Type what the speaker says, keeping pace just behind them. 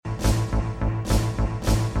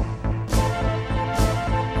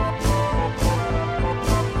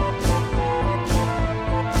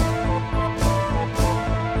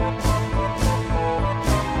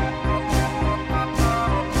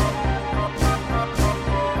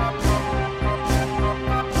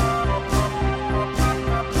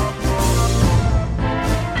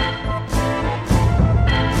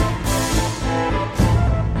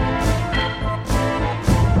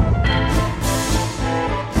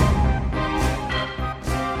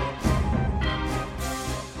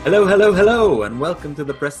Hello, hello, hello, and welcome to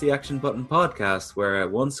the Press the Action Button podcast, where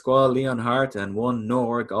one squall, Leon Hart, and one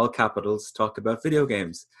Norg, all capitals, talk about video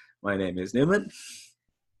games. My name is Newman.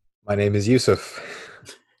 My name is Yusuf.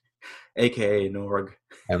 A.K.A. Norg.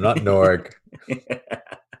 I'm not Norg.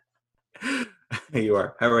 You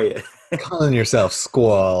are. How are you? Calling yourself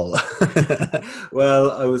Squall.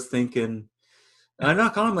 Well, I was thinking, I'm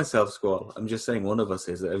not calling myself Squall. I'm just saying one of us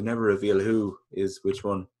is. I've never revealed who is which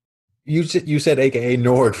one. You said AKA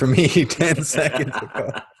Norg for me 10 seconds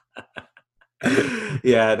ago.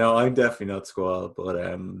 Yeah, no, I'm definitely not Squall, but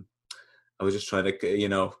I was just trying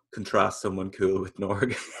to, contrast someone cool with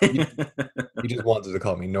Norg. You just wanted to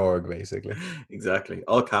call me Norg, basically. Exactly.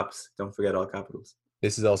 All caps. Don't forget all capitals.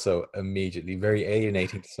 This is also immediately very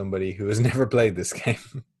alienating to somebody who has never played this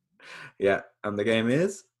game. Yeah, and the game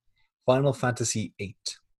is Final Fantasy VIII.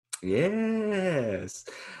 yes.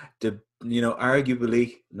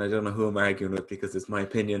 Arguably, and I don't know who I'm arguing with because it's my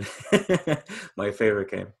opinion, my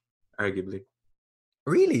favorite game, arguably.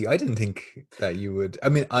 Really? I didn't think that you would. I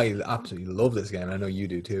mean, I absolutely love this game. I know you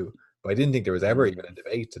do too. But I didn't think there was ever even a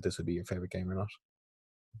debate that this would be your favorite game or not.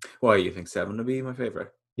 Why you think 7 would be my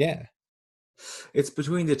favorite? Yeah. It's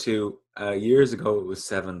between the two. Years ago it was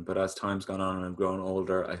 7, but as time's gone on and I'm growing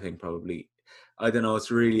older, I think probably, I don't know,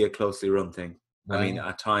 it's really a closely run thing. I mean, Wow.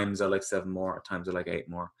 at times I like 7 more, at times I like 8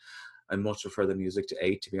 more. I much prefer the music to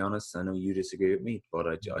 8, to be honest. I know you disagree with me, but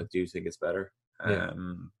I do think it's better. Yeah.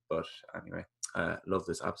 But anyway, love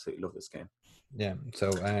this, absolutely love this game. Yeah. So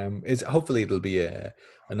it's hopefully it'll be a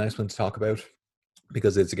nice one to talk about,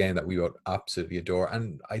 because it's a game that we would absolutely adore.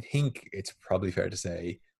 And I think it's probably fair to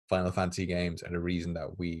say Final Fantasy games are the reason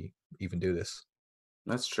that we even do this.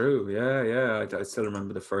 That's true. Yeah. I still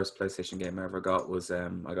remember the first PlayStation game I ever got was I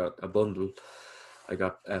got a bundle. I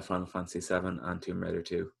got Final Fantasy 7 and Tomb Raider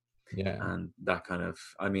 2. Yeah. And that kind of,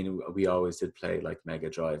 I mean, we always did play like Mega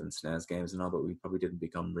Drive and SNES games and all, but we probably didn't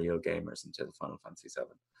become real gamers until Final Fantasy 7.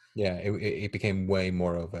 Yeah. It became way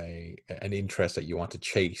more of an interest that you want to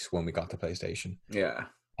chase when we got the PlayStation. Yeah,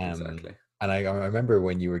 Um, exactly. and I remember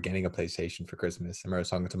when you were getting a PlayStation for Christmas, I remember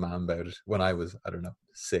talking to Mom about it when I was, I don't know,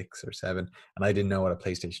 6 or 7, and I didn't know what a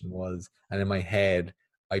PlayStation was. And in my head,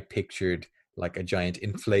 I pictured like a giant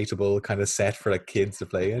inflatable kind of set for like kids to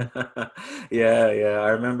play in. Yeah. I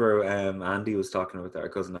remember Andy was talking with our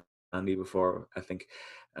cousin Andy before, I think,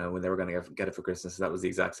 when they were going to get it for Christmas. That was the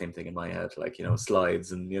exact same thing in my head, like,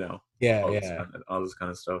 slides and, Yeah, yeah. all this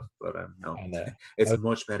kind of stuff. But no, And I it's was,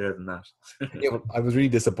 much better than that. yeah, well, I was really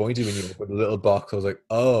disappointed when you opened the little box. I was like,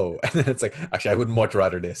 oh, and then it's like, actually, I would much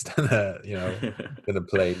rather this than than a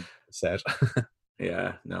play set.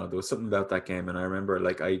 Yeah, no, there was something about that game, and I remember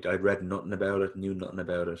like I'd read nothing about it, knew nothing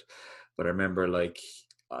about it, but I remember like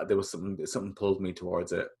there was something pulled me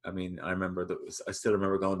towards it. I mean, I still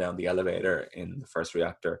remember going down the elevator in the first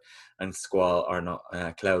reactor, and Squall or not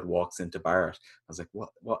Cloud walks into Barrett. I was like,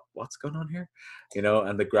 what's going on here? And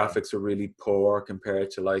the Yeah, graphics were really poor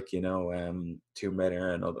compared to like Tomb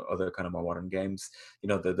Raider and other kind of more modern games.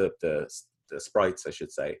 The sprites, I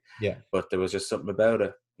should say, yeah, but there was just something about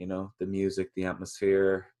it, the music, the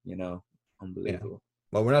atmosphere, yeah. unbelievable.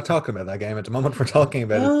 Well, we're not talking about that game at the moment. We're talking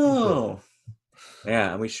about it. Oh,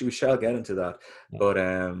 yeah, and we shall get into that. Yeah. But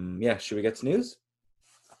yeah, should we get to news?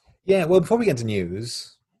 Yeah, well, before we get to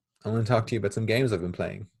news, I want to talk to you about some games I've been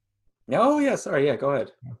playing. Oh, yeah, sorry, yeah, go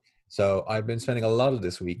ahead. So I've been spending a lot of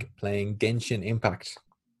this week playing Genshin Impact.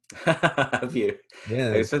 Have you? Have you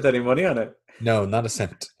Yes. spent any money on it? No, not a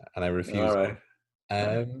cent, and I All refused to. right.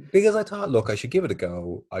 Right. Because I thought, look, I should give it a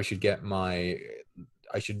go. I should,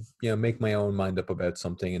 make my own mind up about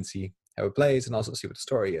something and see how it plays, and also see what the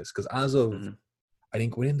story is. Because as of, Mhm. I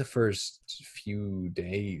think within the first few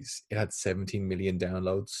days, it had 17 million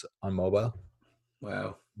downloads on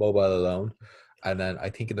Wow. mobile alone, and then I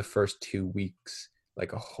think in the first 2 weeks,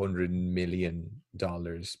 like $100 million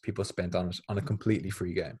people spent on it on a completely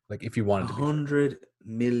free game. Like if you a wanted to be free hundred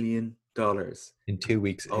million dollars. in 2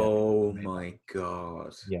 weeks, yeah, Oh made that. my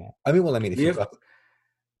God. Yeah. I mean, well, I mean, if We you have got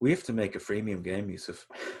we have to make a freemium game, Yusuf.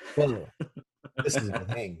 well, this is the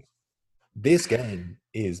thing. This game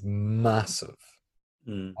is massive.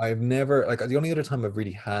 Mm. I've never like the only other time I've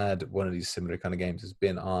really had one of these similar kind of games has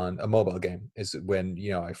been on a mobile game. Is when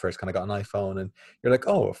I first kind of got an iPhone, and you're like,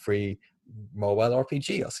 oh, a free mobile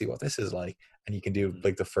RPG. I'll see what this is like, and you can do Mm.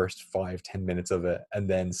 like the first 5-10 minutes of it, and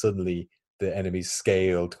then suddenly the enemies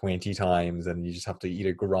scale 20 times, and you just have to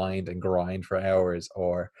either grind and grind for hours,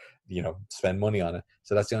 or spend money on it.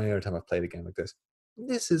 So that's the only other time I've played a game like this.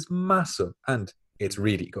 This is massive, and it's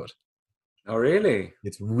really good. Oh, really?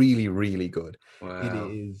 It's really, really good. It Wow.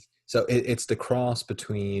 is. So it's the cross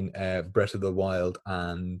between Breath of the Wild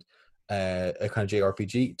and a kind of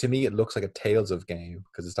JRPG. To me, it looks like a Tales of game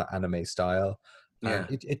because it's that anime style, and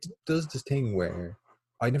Yeah. it does this thing where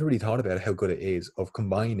I never really thought about how good it is of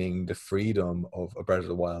combining the freedom of a Breath of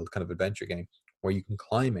the Wild kind of adventure game where you can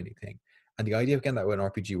climb anything. And the idea of getting that with an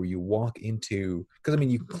RPG where you walk into, because I mean,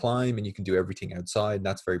 you can climb and you can do everything outside, and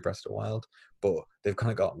that's very Breath of the Wild, but they've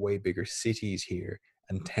kind of got way bigger cities here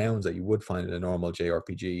and towns that you would find in a normal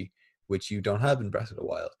JRPG, which you don't have in Breath of the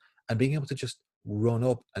Wild. And being able to just run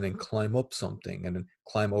up and then climb up something and then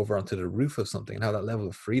climb over onto the roof of something and have that level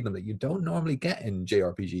of freedom that you don't normally get in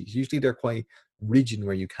JRPGs. Usually they're quite rigid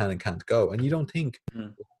where you can and can't go. And you don't think,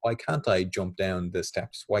 Mm. why can't I jump down the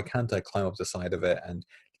steps? Why can't I climb up the side of it and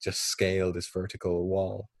just scale this vertical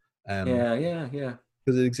wall? Yeah, yeah, yeah.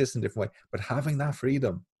 Because it exists in a different way. But having that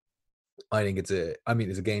freedom, I think it's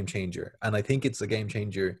a game changer. And I think it's a game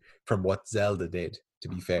changer from what Zelda did, to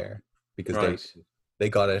be fair, because Right. they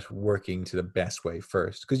got it working to the best way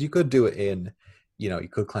first. Because you could do it in, you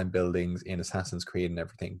could climb buildings in Assassin's Creed and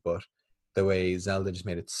everything, but the way Zelda just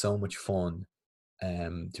made it so much fun,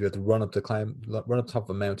 to be able to run up top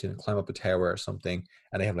of a mountain and climb up a tower or something,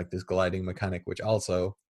 and they have like this gliding mechanic, which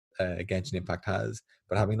also Genshin Impact has.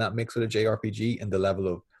 But having that mix with a JRPG and the level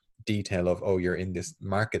of detail of, oh, you're in this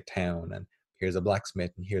market town and here's a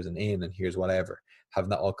blacksmith and here's an inn and here's whatever, having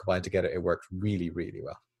that all combined together, it worked really, really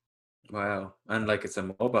well. Wow. And like it's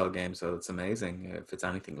a mobile game, so it's amazing if it's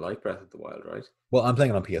anything like Breath of the Wild, right? Well, I'm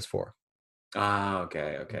playing it on PS4. Ah,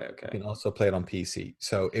 okay, okay, You okay. can also play it on PC.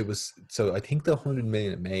 So I think the 100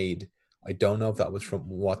 million it made, I don't know if that was from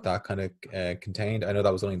what that kind of contained. I know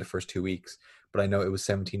that was only the first 2 weeks, but I know it was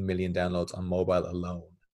 17 million downloads on mobile alone.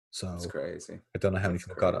 That's So crazy. I don't know how many That's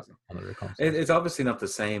people got it crazy. on other consoles. It's obviously not the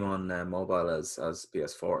same on mobile as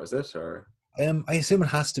PS4, is it? Or I assume it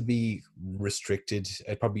has to be restricted.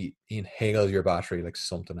 It probably inhales your battery like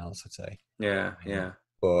something else, I'd say. yeah, Um, yeah.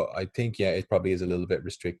 but I think, yeah, it probably is a little bit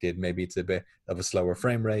restricted. Maybe it's a bit of a slower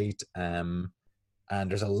frame rate. And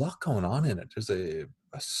there's a lot going on in it. There's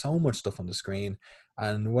so much stuff on the screen.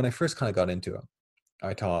 And when I first kind of got into it,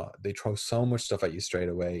 I thought they throw so much stuff at you straight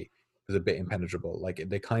away. It was a bit impenetrable. Like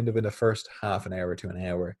they kind of in the first half an hour to an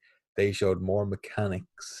hour, they showed more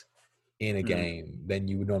mechanics in a Mm, game than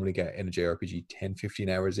you would normally get in a JRPG 10, 15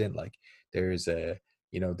 hours in. Like there's the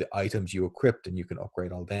items you equipped and you can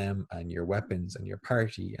upgrade all them and your weapons and your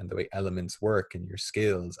party and the way elements work and your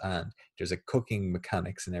skills, and there's a cooking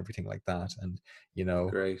mechanics and everything like that. And you know,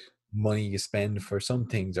 great. money you spend for some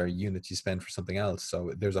things or units you spend for something else.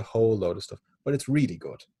 So there's a whole load of stuff, but it's really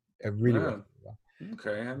good. It really works Wow. really well.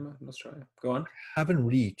 Okay, I must try. Go on. Haven't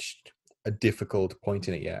reached a difficult point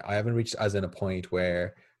in it yet. I haven't reached as in a point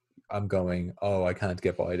where I'm going, oh, I can't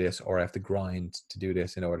get by this, or I have to grind to do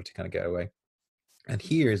this in order to kind of get away. And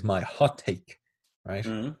here's my hot take, right?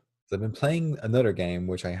 Mm, So I've been playing another game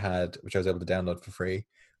which which I was able to download for free,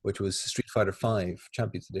 which was Street Fighter V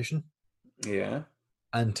Champions Edition. yeah.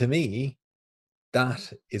 And to me,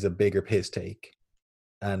 that is a bigger piss take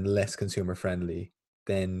and less consumer friendly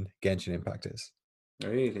than Genshin Impact is.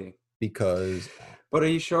 Really. Because But are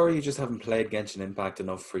you sure you just haven't played Genshin Impact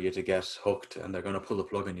enough for you to get hooked and they're going to pull the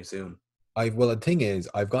plug on you soon? the thing is,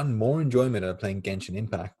 I've gotten more enjoyment out of playing Genshin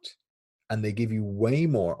Impact, and they give you way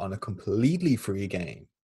more on a completely free game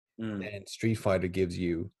Mm, than Street Fighter gives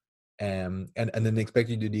you. And then they expect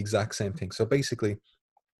you to do the exact same thing. So basically,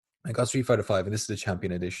 I got Street Fighter Five, and this is the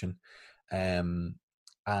Champion Edition. Um,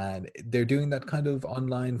 and they're doing that kind of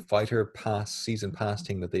online fighter pass, season pass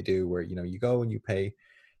thing that they do, where you go and you pay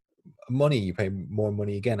money, you pay more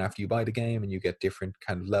money again after you buy the game, and you get different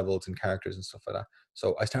kind of levels and characters and stuff like that.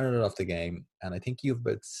 So I started off the game, and I think you have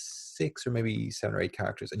about 6 or maybe 7 or 8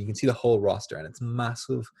 characters, and you can see the whole roster, and it's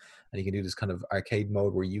massive. And you can do this kind of arcade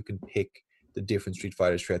mode where you can pick the different Street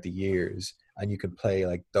Fighters throughout the years, and you can play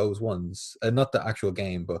like those ones, not the actual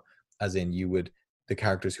game, but as in the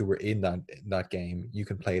characters who were in that game, you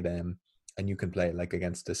can play them, and you can play like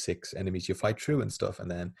against the 6 enemies you fight through and stuff. And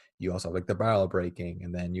then you also have like the barrel breaking,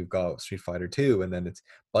 and then you've got Street Fighter 2, and then it's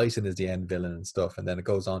Bison is the end villain and stuff, and then it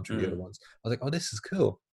goes on through the other mm, ones. I was like, oh, this is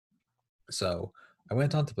cool. So I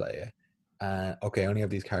went on to play it. Okay, I only have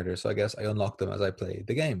these characters, so I guess I unlock them as I play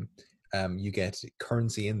the game. You get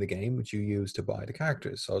currency in the game which you use to buy the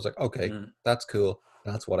characters. So I was like, okay, mm, that's cool.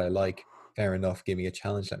 That's what I like. Fair enough. Give me a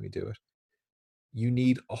challenge. Let me do it. You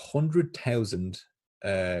need 100,000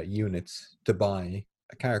 units to buy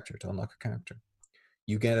a character, to unlock a character.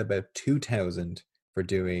 You get about 2,000 for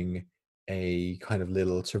doing a kind of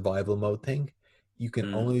little survival mode thing. You can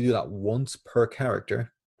mm. only do that once per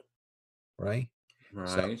character, right?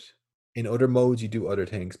 So Right. in other modes, you do other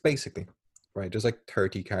things, basically, right? There's like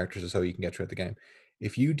 30 characters or so you can get throughout the game.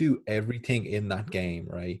 if you do everything in that game,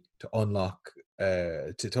 right, to unlock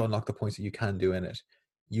to unlock the points that you can do in it,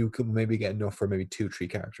 you could maybe get enough for maybe 2, 3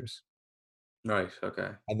 characters. Right. Okay.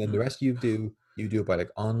 And then the rest you do it by like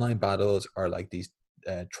online battles or like these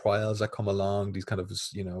trials that come along, these kind of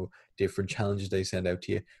different challenges they send out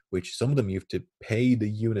to you, which some of them you have to pay the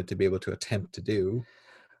unit to be able to attempt to do.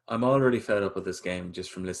 I'm already fed up with this game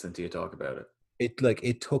just from listening to you talk about it.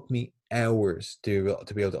 It took me hours to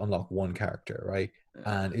be able to unlock one character, right?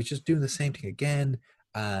 Yeah. And it's just doing the same thing again.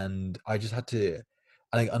 And I just had to,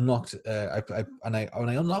 and I unlocked, when I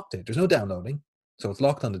unlocked it, there's no downloading, so it's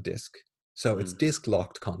locked on the disc. So it's Mm. disc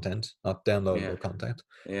locked content, not Yeah. downloadable content.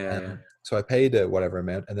 Yeah. Yeah. So I paid whatever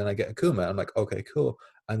amount, and then I get Akuma. I'm like, okay, cool.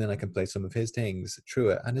 And then I can play some of his things through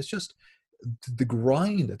it, and it's just the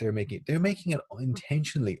grind that they're making. They're making it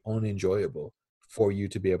intentionally unenjoyable for you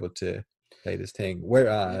to be able to play this thing. Yeah.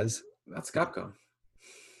 Whereas That's Capcom.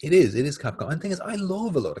 it is Capcom. And the thing is, I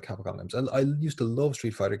love a lot of Capcom games. I used to love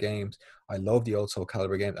Street Fighter games. I love the old Soul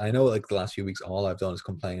Calibur games. I know, like the last few weeks, all I've done is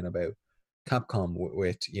complain about Capcom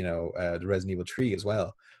with the Resident Evil 3 as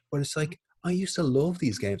well. But it's like I used to love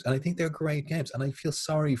these games, and I think they're great games. And I feel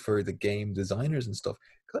sorry for the game designers and stuff,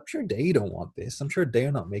 because I'm sure they don't want this. I'm sure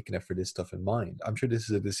they're not making it for this stuff in mind. I'm sure this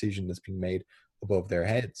is a decision that's being made above their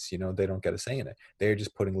heads. They don't get a say in it. They're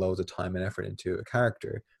just putting loads of time and effort into a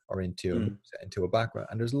character or into a background.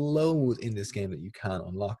 And there's loads in this game that you can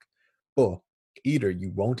unlock. But either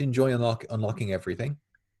you won't enjoy unlocking everything,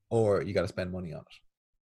 or you got to spend money on it.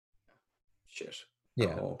 Shit.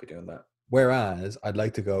 Yeah. I won't be doing that. Whereas I'd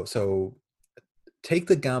like to go, so take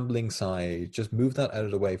the gambling side, just move that out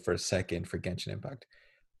of the way for a second for Genshin Impact.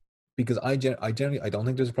 Because I generally, I don't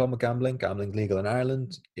think there's a problem with gambling. Gambling's legal in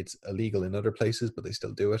Ireland. It's illegal in other places, but they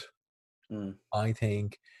still do it. Mm. I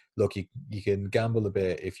think, look, you can gamble a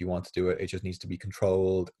bit if you want to do it. It just needs to be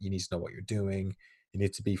controlled. You need to know what you're doing. It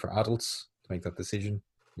needs to be for adults to make that decision.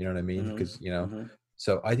 You know what I mean? Because,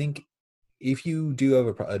 so I think if you do have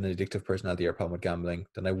an addictive personality or a problem with gambling,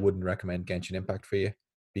 then I wouldn't recommend Genshin Impact for you,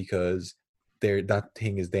 because that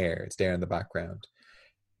thing is there. It's there in the background.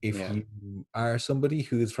 If you are somebody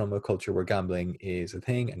who's from a culture where gambling is a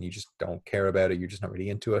thing and you just don't care about it, you're just not really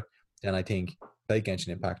into it, then I think play Genshin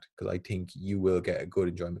Impact, because I think you will get a good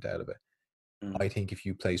enjoyment out of it. I think if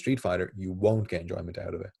you play Street Fighter, you won't get enjoyment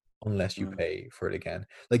out of it unless you pay for it again.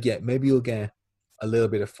 Like, yeah, maybe you'll get a little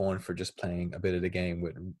bit of fun for just playing a bit of the game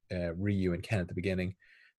with Ryu and Ken at the beginning.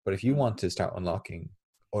 But if you want to start unlocking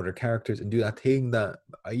other characters and do that thing that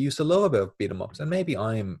I used to love about beat 'em ups, and maybe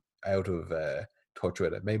I'm out of touch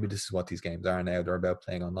with it. Maybe this is what these games are now. They're about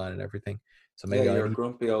playing online and everything. So maybe you're a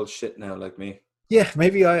grumpy old shit now, like me. Yeah,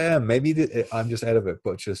 maybe I am. Maybe I'm just out of it.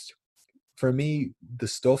 But just for me, the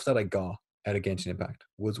stuff that I got out of Genshin Impact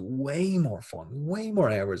was way more fun, way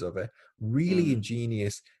more hours of it. Really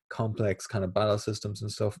ingenious, complex kind of battle systems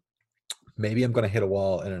and stuff. Maybe I'm going to hit a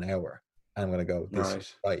wall in an hour and I'm going to go, this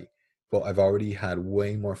is right. But I've already had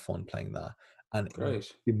way more fun playing that. And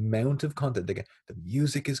the amount of content they get, the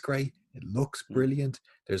music is great. It looks brilliant.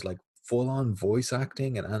 There's like full-on voice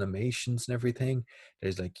acting and animations and everything.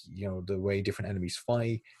 There's like, the way different enemies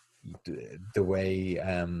fight, the way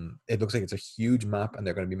it looks like it's a huge map and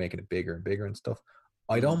they're going to be making it bigger and bigger and stuff.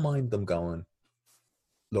 I don't mind them going,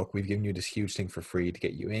 look, we've given you this huge thing for free to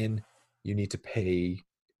get you in. You need to pay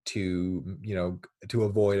to to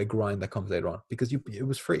avoid a grind that comes later on, because it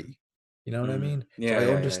was free. You know what I mean? Yeah,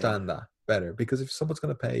 so I understand that better, because if someone's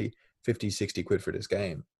going to pay 50-60 quid for this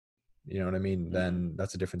game, you know what I mean, then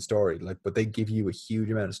that's a different story. Like, but they give you a huge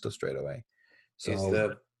amount of stuff straight away. So is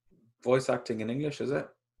the voice acting in English, is it?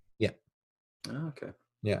 Yeah. Oh, okay.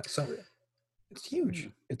 Yeah, so it's huge.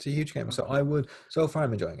 It's a huge game. So far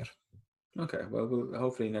I'm enjoying it. Okay, well,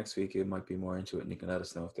 hopefully next week you might be more into it and you can let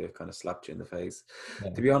us know if they've kind of slapped you in the face.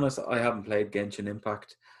 Yeah. To be honest, I haven't played Genshin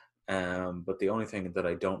Impact, but the only thing that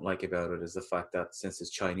I don't like about it is the fact that since it's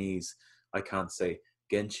Chinese, I can't say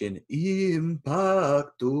Genshin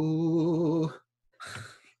Impacto.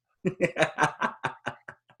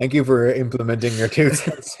 Thank you for implementing your 2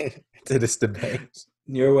 cents into this debate.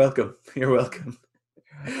 You're welcome. You're welcome.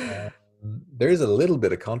 There is a little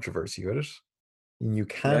bit of controversy with it. You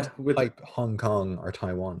can't type Hong Kong or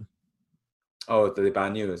Taiwan. Oh, they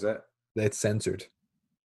ban you, is it? It's censored.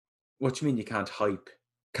 What do you mean you can't hype?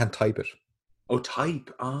 Can't type it. Oh,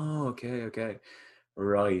 type. Oh, okay.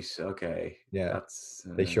 Right, okay. Yeah,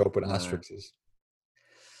 they show up with asterisks.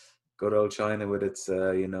 Good old China with its,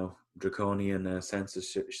 draconian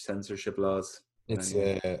censorship laws. It's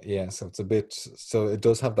so it's a bit. So it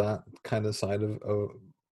does have that kind of side of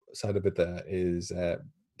it that is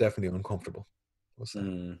definitely uncomfortable.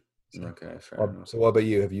 Okay, fair enough. So what about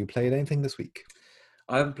you? Have you played anything this week?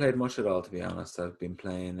 I haven't played much at all, to be honest. I've been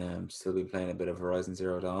playing, still been playing a bit of Horizon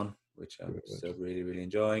Zero Dawn, which I'm still really, really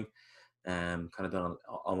enjoying. Kind of done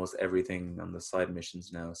almost everything on the side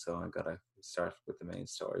missions now, so I've got to start with the main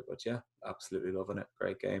story. But yeah, absolutely loving it.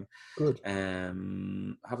 Great game. Good.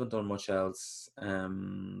 Haven't done much else.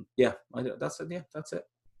 Yeah, that's it. Yeah, that's it.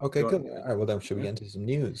 Okay, good. All right, well then, should we get into some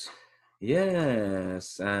news?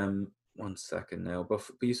 Yes. 1 second now. But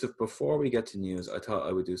Yusuf, before we get to news, I thought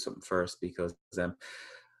I would do something first because well,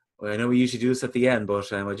 I know we usually do this at the end,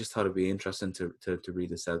 but I just thought it'd be interesting to read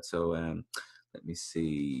this out. So let me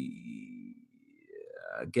see.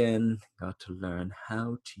 Again, got to learn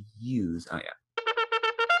how to use. Oh yeah.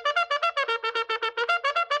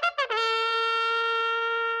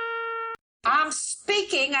 I'm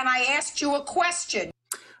speaking and I asked you a question.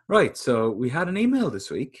 Right, so we had an email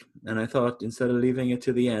this week, and I thought instead of leaving it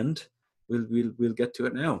to the end, we'll get to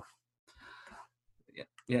it now.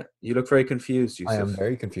 Yeah. You look very confused, Yusuf. I am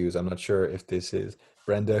very confused. I'm not sure if this is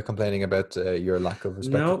Brenda complaining about your lack of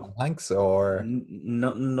respect for Hanks, or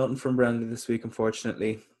nothing from Brenda this week,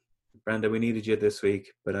 unfortunately. Brenda, we needed you this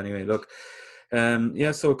week, but anyway, look.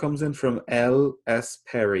 So it comes in from L.S.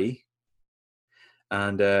 Perry,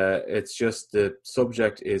 and it's just the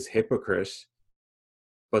subject is hypocrite.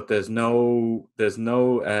 But there's nothing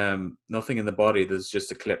in the body. There's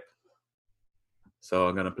just a clip. So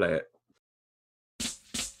I'm gonna play it.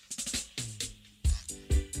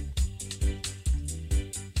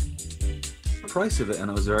 The price of it, and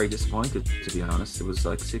I was very disappointed, to be honest. It was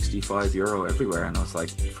like €65 everywhere, and I was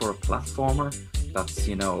like, for a platformer, that's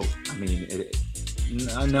I mean,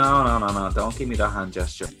 no, don't give me that hand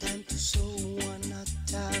gesture.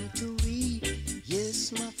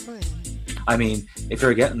 I mean, if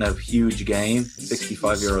you're getting a huge game,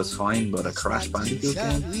 €65 fine, but a Crash Bandicoot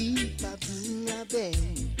game?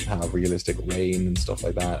 Have realistic rain and stuff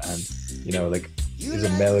like that, and like, is a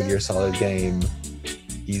Metal Gear Solid game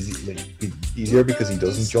easier because he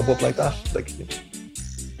doesn't jump up like that? Like,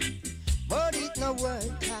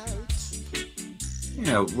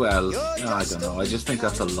 yeah, well, I don't know. I just think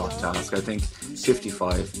that's a lot to ask. I think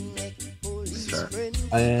 55 is fair.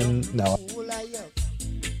 No.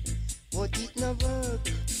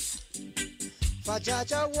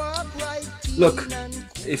 Look,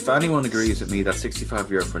 if anyone agrees with me that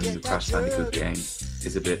 €65 for a new Crash Bandicoot game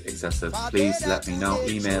is a bit excessive, please let me know.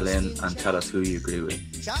 Email in and tell us who you agree with.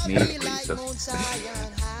 Me or Yusuf.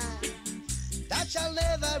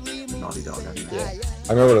 Naughty Dog, anyway. Yeah.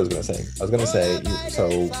 I remember what I was going to say. I was going to say,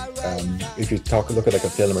 so if you look at like a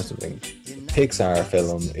film or something, Pixar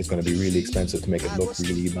film is going to be really expensive to make it look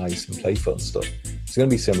really nice and playful and stuff. It's going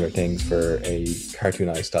to be similar things for a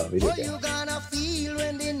cartoonized style video game.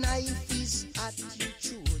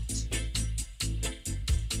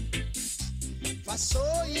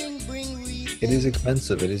 It is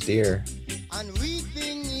expensive. It is dear.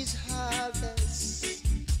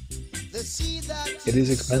 It is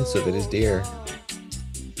expensive. It is dear.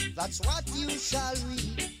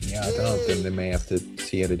 Yeah, I don't know. Then they may have to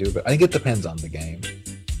see how to do it. But I think it depends on the game.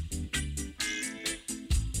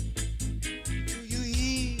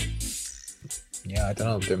 Yeah, I don't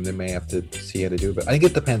know. Then they may have to see how to do it. But I think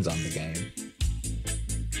it depends on the game.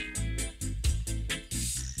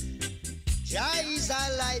 Jah is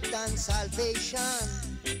our light and salvation.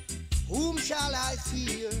 Whom shall I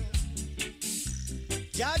fear?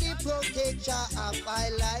 Jah the protector of my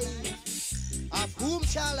life. Of whom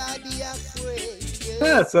shall I be afraid?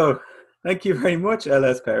 Yeah, so thank you very much,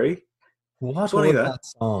 L.S. Perry. What was that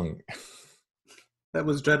song? That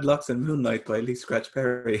was Dreadlocks and Moonlight by Lee Scratch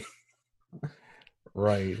Perry.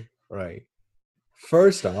 Right.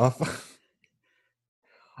 First off,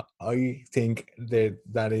 I think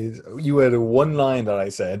that is, you had one line that I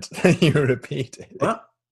said that you repeated. What?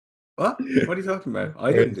 What are you talking about?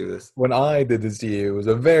 I didn't do this. When I did this to you, it was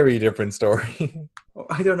a very different story.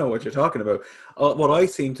 I don't know what you're talking about. What I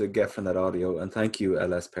seem to get from that audio, and thank you,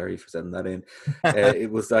 L.S. Perry, for sending that in, it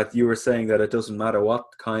was that you were saying that it doesn't matter what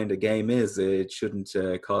kind of game is, it shouldn't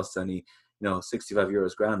cost any,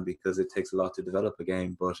 €65 grand because it takes a lot to develop a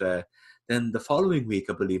game. But then the following week,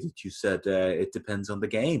 I believe that you said it depends on the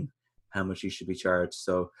game, how much you should be charged.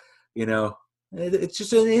 So, it's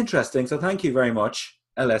just interesting. So thank you very much,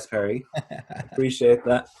 L.S. Perry. Appreciate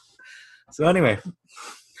that. So anyway,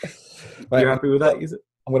 you're happy with that? Is it?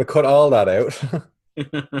 I'm going to cut all that out.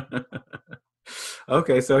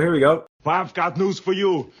 Okay, so here we go. I've got news for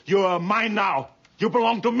you. You're mine now. You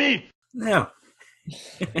belong to me. Now.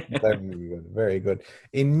 Very good.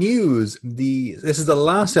 In news, this is the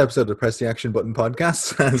last episode of Press the Action Button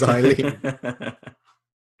podcast, as I leave.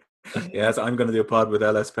 Yes, I'm going to do a pod with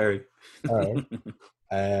L.S. Perry. All right.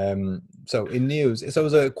 So in news, so it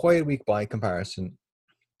was a quiet week by comparison.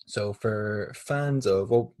 So for fans of,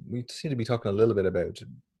 well, we seem to be talking a little bit about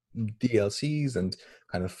DLCs and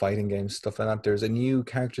kind of fighting games, stuff like that. There's a new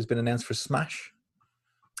character has been announced for Smash.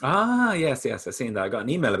 Ah, yes, I've seen that. I got an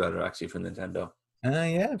email about it actually from Nintendo.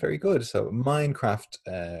 Yeah, very good. So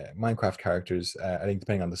Minecraft characters, I think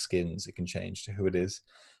depending on the skins, it can change to who it is,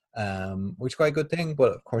 which is quite a good thing.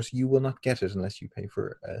 But of course, you will not get it unless you pay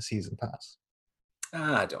for a season pass.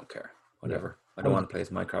 I don't care. Whatever. I don't want to play as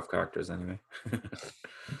Minecraft characters anyway.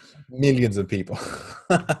 Millions of people.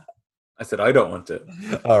 I said I don't want it.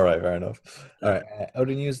 All right, fair enough. All right.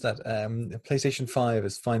 Other news that PlayStation 5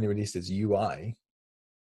 has finally released its UI.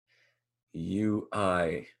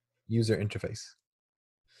 UI. User interface.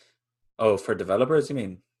 Oh, for developers, you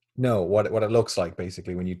mean? No, what it looks like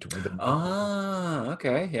basically when you.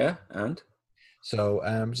 Okay, yeah, and so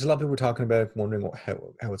just a lot of people were talking about, wondering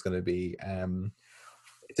how it's going to be.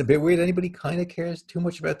 It's a bit weird. Anybody kind of cares too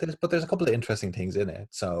much about this, but there's a couple of interesting things in it.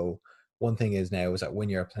 So one thing is now is that when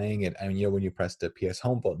you're playing it, and when you press the PS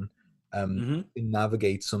Home button, you can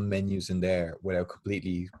navigate some menus in there without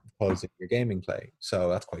completely pausing your gaming play. So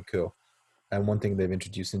that's quite cool. And one thing they've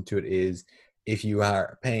introduced into it is if you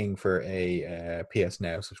are paying for a PS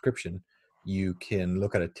Now subscription, you can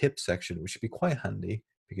look at a tip section, which should be quite handy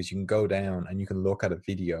because you can go down and you can look at a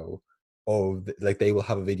video of, like, they will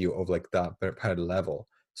have a video of like that part of the level.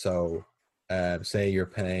 So say you're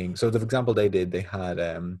paying, so the example they did, they had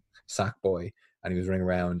Sackboy and he was running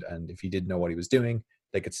around, and if you didn't know what he was doing,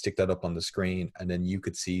 they could stick that up on the screen and then you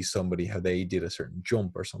could see somebody how they did a certain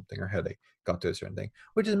jump or something, or how they got to a certain thing,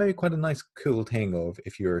 which is maybe quite a nice cool thing of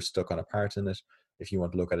if you're stuck on a part in it. If you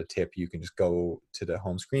want to look at a tip, you can just go to the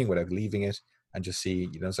home screen without leaving it and just see,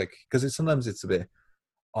 it's like, because sometimes it's a bit,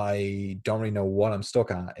 I don't really know what I'm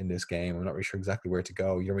stuck at in this game. I'm not really sure exactly where to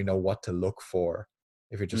go. You don't really know what to look for.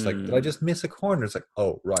 If you're just like, did I just miss a corner? It's like,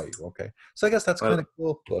 oh, right, okay. So I guess that's kind of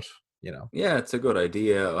cool, but yeah, it's a good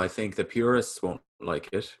idea. I think the purists won't like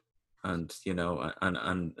it, and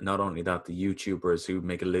and not only that, the YouTubers who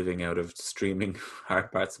make a living out of streaming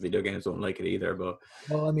hard parts of video games won't like it either. But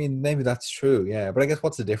well, I mean, maybe that's true, yeah. But I guess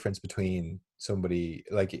what's the difference between somebody,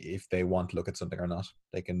 like, if they want to look at something or not?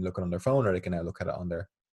 They can look it on their phone, or they can now look at it on their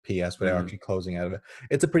PS without actually closing out of it.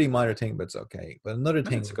 It's a pretty minor thing, but it's okay. But another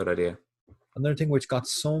thing, it's a good idea. Another thing which got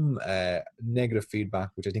some negative feedback,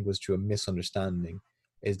 which I think was through a misunderstanding,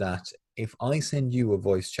 is that if I send you a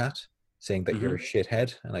voice chat saying that you're a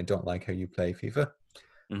shithead and I don't like how you play FIFA,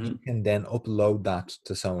 you can then upload that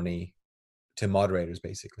to Sony, to moderators,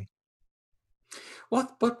 basically.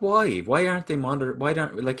 What? But why? Why aren't they monitor? Why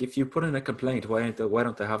don't, like, if you put in a complaint, why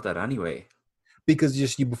don't they have that anyway? Because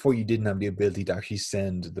before you didn't have the ability to actually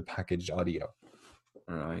send the packaged audio.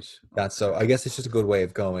 Right. That's so. I guess it's just a good way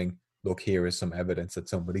of going, look, here is some evidence that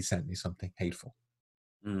somebody sent me something hateful.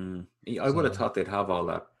 I would have thought they'd have all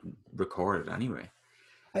that recorded anyway.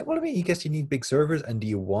 Well, I mean, I guess you need big servers, and do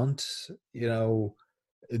you want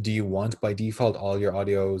by default all your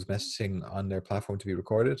audios messaging on their platform to be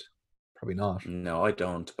recorded? Probably not. No, I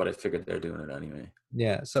don't, but I figured they're doing it anyway.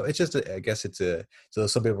 Yeah, so it's just, I guess so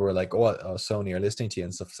some people were like, oh, Sony are listening to you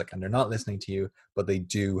and stuff. It's like, and they're not listening to you, but they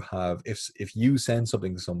do have, if you send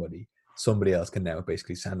something to somebody else can now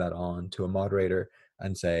basically send that on to a moderator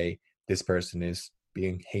and say, this person is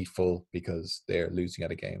being hateful because they're losing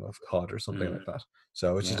at a game of COD or something like that.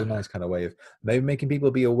 So it's just a nice kind of way of maybe making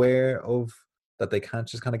people be aware of that they can't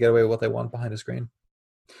just kind of get away with what they want behind a screen.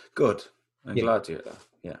 Good. I'm glad to hear that.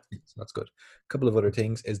 Yeah. So that's good. A couple of other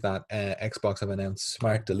things is that Xbox have announced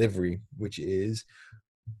Smart Delivery, which is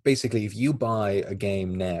basically if you buy a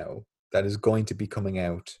game now that is going to be coming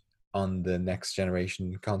out on the next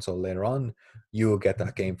generation console later on, you will get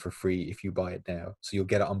that game for free if you buy it now. So you'll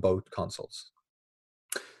get it on both consoles.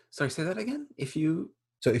 Sorry, say that again? If you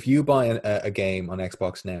buy a game on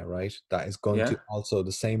Xbox now, right, that is going to also,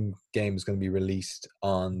 the same game is going to be released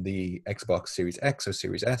on the Xbox Series X or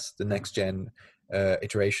Series S, the next gen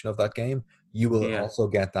iteration of that game. You will also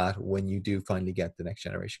get that when you do finally get the next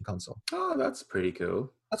generation console. Oh, that's pretty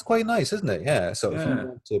cool. That's quite nice, isn't it? Yeah. So if you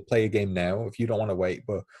want to play a game now, if you don't want to wait,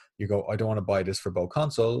 but you go, I don't want to buy this for both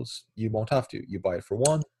consoles, you won't have to. You buy it for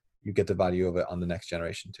one, you get the value of it on the next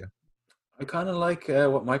generation too. I kind of like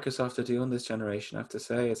what Microsoft are doing this generation, I have to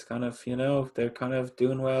say. It's kind of, they're kind of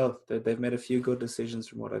doing well. They've made a few good decisions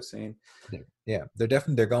from what I've seen. Yeah,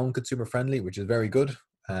 they're going consumer friendly, which is very good.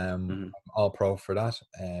 I'm all pro for that.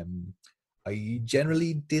 I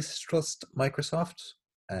generally distrust Microsoft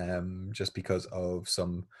just because of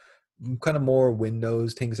some kind of more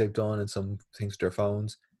Windows things they've done and some things with their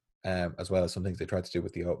phones, as well as some things they tried to do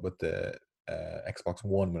with the Xbox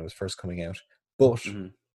One when it was first coming out. But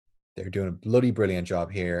Mhm. they're doing a bloody brilliant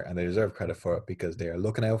job here, and they deserve credit for it because they are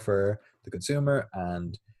looking out for the consumer.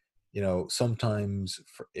 And sometimes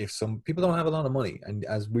if some people don't have a lot of money, and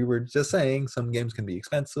as we were just saying, some games can be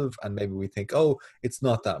expensive, and maybe we think, oh, it's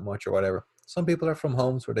not that much or whatever. Some people are from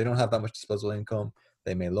homes where they don't have that much disposable income.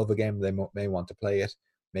 They may love a game, they may want to play it.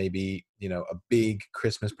 Maybe a big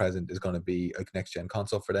Christmas present is going to be a next gen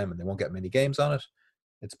console for them, and they won't get many games on it.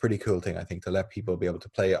 It's a pretty cool thing, I think, to let people be able to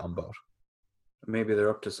play it on both. Maybe they're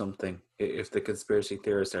up to something. If the conspiracy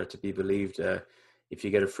theorists are to be believed, if you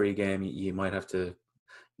get a free game, you might have to,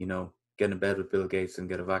 get in bed with Bill Gates and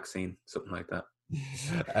get a vaccine, something like that.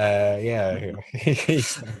 Yeah.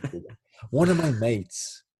 One of my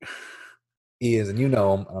mates is, and you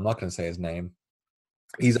know him, and I'm not going to say his name,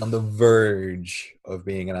 he's on the verge of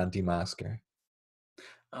being an anti-masker.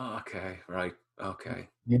 Oh, okay, right, okay.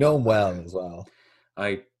 You know him well as well.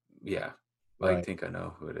 Yeah, Right. I think I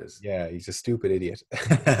know who it is. Yeah, he's a stupid idiot.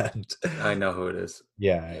 I know who it is.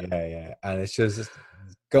 Yeah. And it's just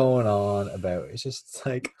going on about, it's just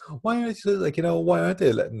like, why aren't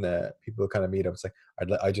they letting people kind of meet up? It's like,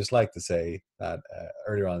 I just like to say that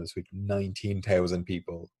earlier on this week, 19,000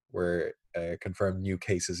 people were confirmed new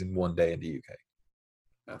cases in one day in the UK.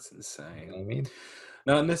 That's insane. You know what I mean?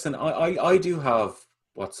 Now, listen, I do have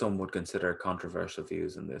what some would consider controversial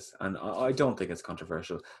views in this, and I don't think it's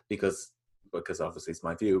controversial because obviously it's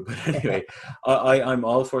my view. But anyway, I'm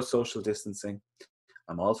all for social distancing.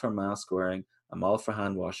 I'm all for mask wearing. I'm all for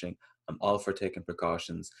hand washing. I'm all for taking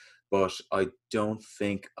precautions. But I don't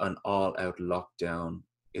think an all-out lockdown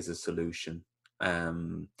is a solution,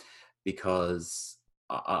 because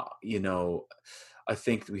I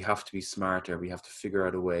think we have to be smarter. We have to figure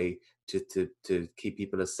out a way to keep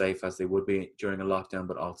people as safe as they would be during a lockdown,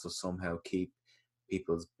 but also somehow keep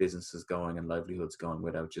people's businesses going and livelihoods going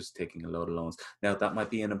without just taking a load of loans. Now, that might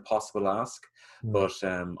be an impossible ask, but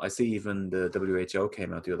I see even the WHO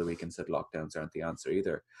came out the other week and said lockdowns aren't the answer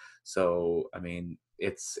either. So, I mean,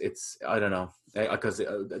 it's I don't know, because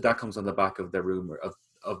that comes on the back of the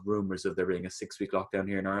rumors of there being a 6-week lockdown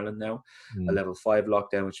here in Ireland now, a level 5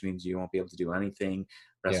 lockdown, which means you won't be able to do anything.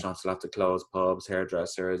 Restaurants will have to close, pubs,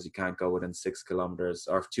 hairdressers, you can't go within 6 kilometers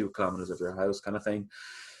or 2 kilometers of your house, kind of thing.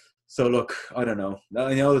 So look, I don't know.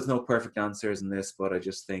 I know there's no perfect answers in this, but I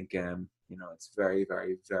just think it's very,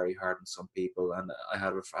 very, very hard on some people. And I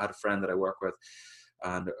had a friend that I work with,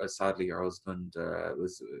 and sadly her husband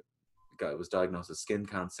was diagnosed with skin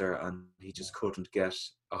cancer, and he just couldn't get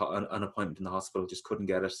an appointment in the hospital. Just couldn't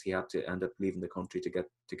get it. He had to end up leaving the country to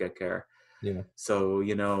get care. Yeah. So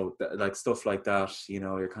like stuff like that,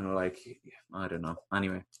 you're kind of like, I don't know.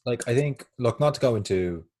 Anyway, like, I think, look, not to go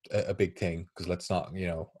into a big thing, because let's not,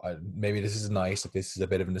 maybe this is nice if this is a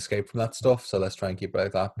bit of an escape from that stuff, so let's try and keep it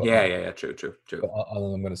like that. But yeah, true. But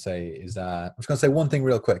all I'm going to say is that I'm just going to say one thing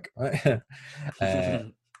real quick, right?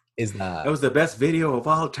 Is that was the best video of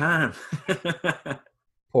all time.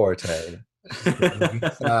 Poor Ted.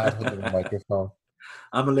 Sad holding the microphone.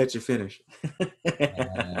 I'm gonna let you finish.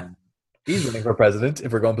 He's running for president,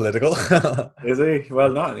 if we're going political. Is he?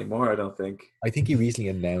 Well, not anymore, I don't think. I think he recently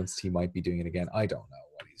announced he might be doing it again. I don't know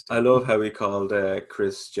what he's doing. I love how he called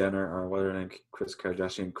Kris Jenner, or what her name, Kris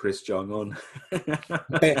Kardashian, Kris Jong-un.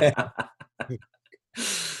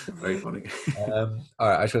 Very funny. All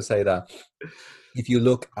right, I should say that if you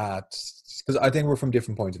look at, because I think we're from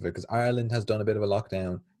different points of it, because Ireland has done a bit of a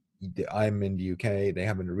lockdown. I'm in the UK. They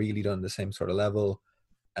haven't really done the same sort of level.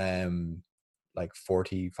 Like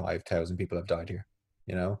 45,000 people have died here.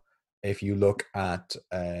 If you look at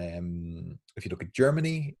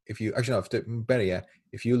Germany, if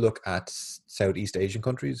you look at Southeast Asian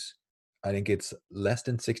countries, I think it's less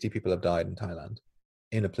than 60 people have died in Thailand,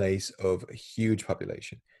 in a place of a huge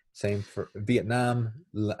population. Same for Vietnam.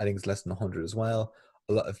 I think it's less than 100 as well.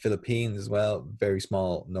 A lot of Philippines as well, very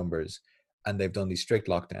small numbers. And they've done these strict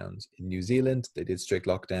lockdowns. In New Zealand, they did strict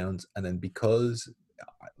lockdowns. And then because,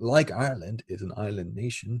 like Ireland is an island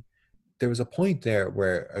nation, there was a point there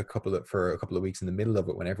where for a couple of weeks in the middle of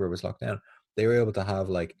it, whenever it was locked down, they were able to have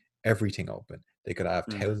like everything open. They could have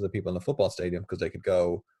thousands of people in the football stadium because they could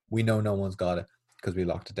go, we know no one's got it because we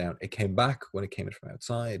locked it down. It came back when it came in from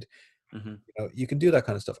outside. You can do that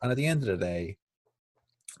kind of stuff. And at the end of the day,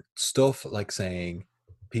 stuff like saying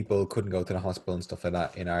people couldn't go to the hospital and stuff like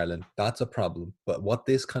that in Ireland, that's a problem. But what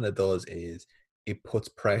this kind of does is it puts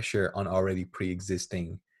pressure on already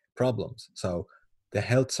pre-existing problems. So the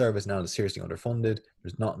health service now is seriously underfunded.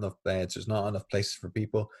 There's not enough beds. There's not enough places for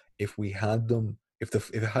people. If we had them, if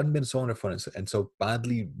it hadn't been so underfunded and so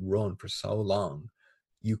badly run for so long,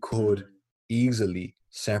 you could easily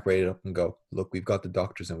separate it up and go, look, we've got the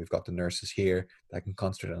doctors and we've got the nurses here that can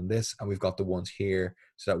concentrate on this, and we've got the ones here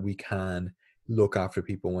so that we can look after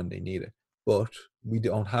people when they need it. But we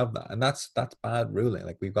don't have that, and that's bad ruling.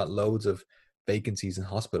 Like, we've got loads of vacancies in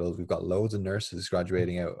hospitals, we've got loads of nurses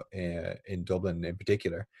graduating out in Dublin in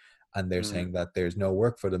particular, and they're saying that there's no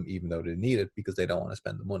work for them even though they need it because they don't want to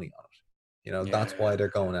spend the money on it. That's why they're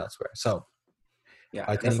going elsewhere. So yeah,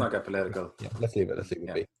 I let's think, not get political. yeah, let's leave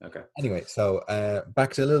it be. Okay. Anyway, so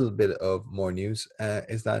back to a little bit of more news,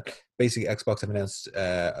 is that basically Xbox have announced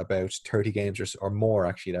about 30 games or more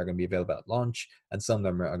actually that are going to be available at launch, and some of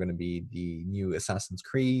them are going to be the new Assassin's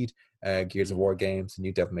Creed, Gears of War games, the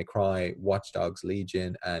new Devil May Cry, Watch Dogs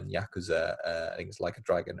Legion, and Yakuza, I think it's Like a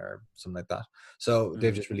Dragon or something like that. So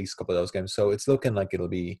they've just released a couple of those games. So it's looking like it'll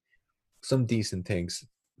be some decent things.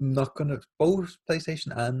 Not going to, both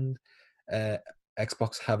PlayStation and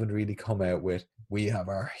Xbox haven't really come out with, we have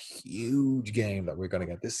our huge game that we're going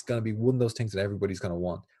to get. This is going to be one of those things that everybody's going to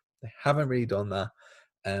want. They haven't really done that.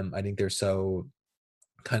 I think they're so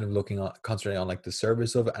kind of concentrating on like the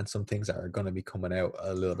service of it and some things that are going to be coming out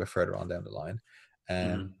a little bit further on down the line.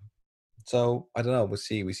 So I don't know. We'll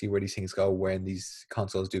see where these things go when these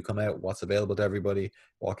consoles do come out, what's available to everybody,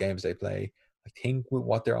 what games they play. I think with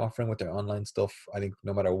what they're offering with their online stuff, I think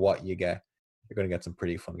no matter what you get, you're going to get some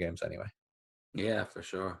pretty fun games anyway. Yeah, for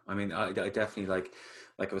sure. I mean, I definitely like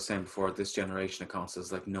I was saying before, this generation of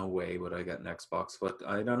consoles, like, no way would I get an Xbox, but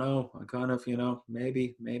I don't know. I kind of,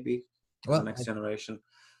 maybe Well, the next generation,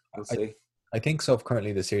 we'll I see. I think so.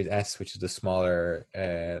 Currently, the Series S, which is the smaller,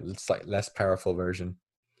 slightly less powerful version,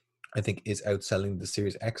 I think is outselling the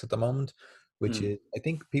Series X at the moment, which is, I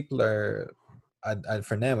think people are, and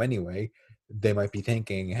for now anyway, they might be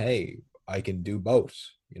thinking, hey, I can do both,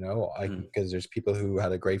 because there's people who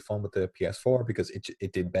had a great fun with the PS4 because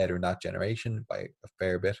it did better in that generation by a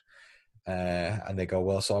fair bit. And they go,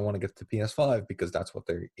 well, so I want to get to the PS5 because that's what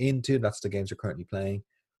they're into. That's the games they're currently playing.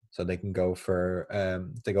 So they can go for,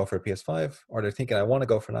 they go for a PS5, or they're thinking, I want to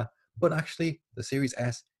go for that. But actually, the Series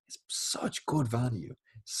S is such good value.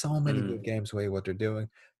 So many good games away what they're doing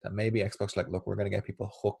that maybe Xbox like, look, we're going to get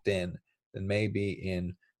people hooked in. Then maybe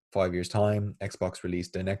in 5 years' time, Xbox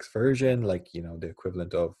released the next version, like, the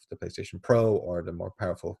equivalent of the PlayStation Pro or the more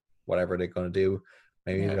powerful, whatever they're going to do.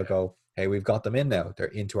 Maybe they'll go, hey, we've got them in now. They're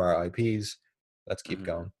into our IPs. Let's keep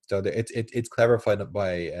going. So it's clever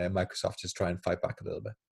by Microsoft just try and fight back a little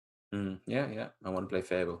bit. Yeah. I want to play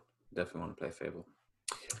Fable. Definitely want to play Fable.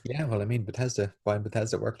 Yeah, well, I mean, buying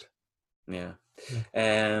Bethesda worked. Yeah.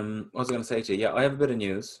 What was I going to say to you? Yeah, I have a bit of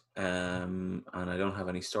news, and I don't have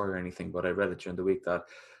any story or anything, but I read it during the week that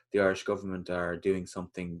the Irish government are doing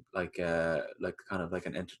something like kind of like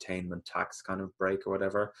an entertainment tax kind of break or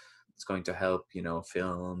whatever. It's going to help,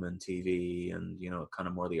 film and TV and, kind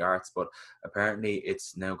of more the arts, but apparently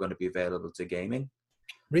it's now going to be available to gaming.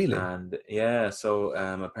 Really? And yeah, so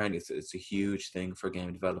apparently it's a huge thing for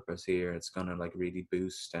game developers here. It's going to like really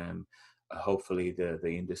boost hopefully the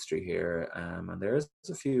industry here, and there's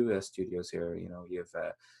a few studios here. You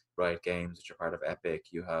have Riot Games, which are part of Epic.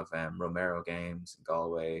 You have Romero Games in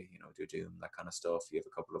Galway, do Doom, that kind of stuff. You have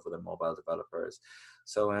a couple of other mobile developers.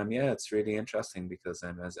 So yeah, it's really interesting because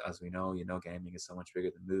as we know, gaming is so much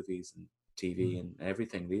bigger than movies and TV and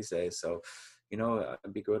everything these days. So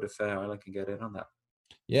it'd be good if Ireland can get in on that.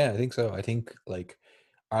 Yeah, I think so. I think like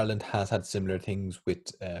Ireland has had similar things with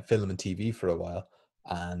film and TV for a while.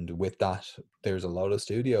 And with that, there's a lot of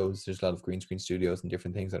studios. There's a lot of green screen studios and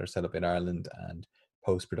different things that are set up in Ireland, and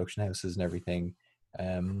post-production houses and everything.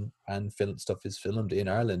 And film stuff is filmed in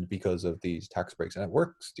Ireland because of these tax breaks. And it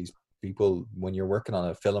works. These people, when you're working on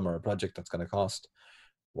a film or a project that's going to cost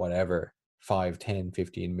whatever, 5, 10,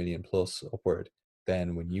 15 million plus upward,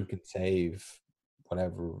 then when you can save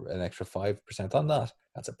whatever, an extra 5% on that,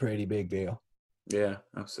 that's a pretty big deal. Yeah,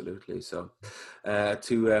 absolutely. So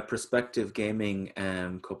to prospective gaming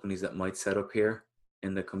companies that might set up here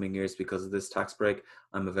in the coming years because of this tax break,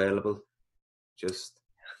 I'm available. Just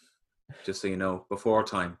so you know, before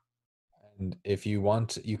time. And if you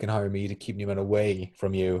want, you can hire me to keep Newman away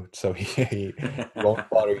from you, so he won't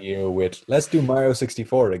bother you with, let's do Mario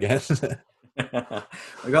 64 again. I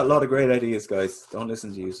got a lot of great ideas, guys. Don't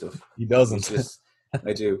listen to Yusuf. He doesn't.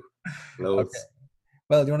 I do. Loads. Okay.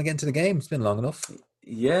 Well, do you want to get into the game? It's been long enough.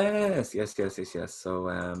 Yes.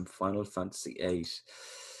 So, Final Fantasy VIII.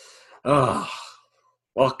 Oh,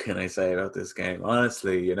 what can I say about this game?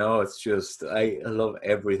 Honestly, it's just, I love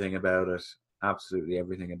everything about it. Absolutely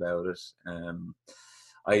everything about it.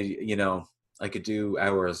 I could do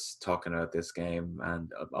hours talking about this game,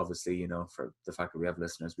 and obviously, for the fact that we have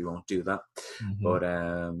listeners, we won't do that. But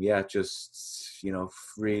yeah, just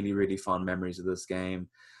really, really fond memories of this game.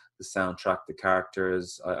 The soundtrack, the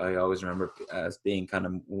characters. I always remember as being kind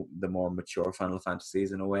of the more mature Final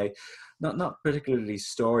Fantasies in a way, not particularly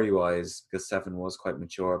story wise, because 7 was quite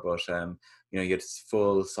mature, but you had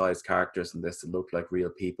full size characters in this that looked like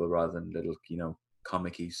real people rather than little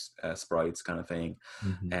comic-y sprites kind of thing.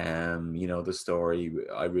 The story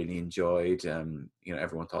I really enjoyed.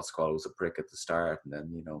 Everyone thought Squall was a prick at the start, and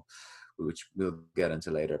then which we'll get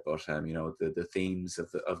into later, but the themes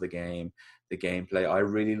of the game, the gameplay. I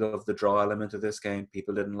really love the draw element of this game.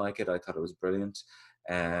 People didn't like it. I thought it was brilliant.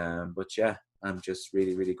 But yeah, just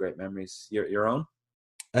really, really great memories. Your own?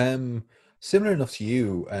 Similar enough to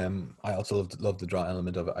you. I also love the draw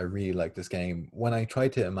element of it. I really like this game. When I try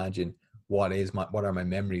to imagine what are my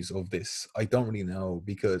memories of this, I don't really know,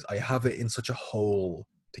 because I have it in such a whole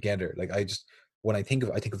together. Like when I think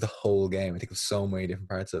of the whole game. I think of so many different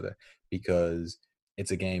parts of it, because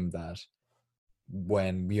it's a game that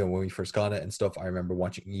when we first got it and stuff, I remember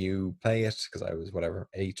watching you play it because I was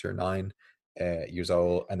 8 or 9 years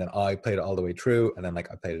old, and then I played it all the way through, and then I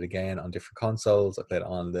played it again on different consoles. I played it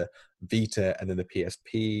on the Vita and then the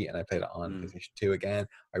PSP, and I played it on PlayStation 2 again.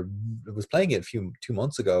 I was playing it 2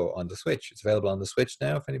 months ago on the Switch. It's available on the Switch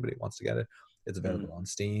now if anybody wants to get it. It's available on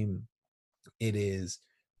Steam. It is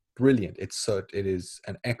brilliant. It is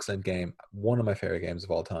an excellent game. One of my favorite games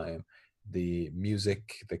of all time. The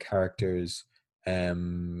music, the characters, I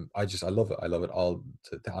love it. I love it all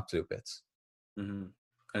to absolute bits.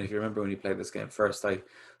 And if you remember when you played this game first, I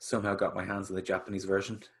somehow got my hands on the Japanese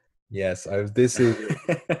version. Yes, this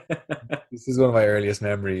is one of my earliest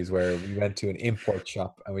memories, where we went to an import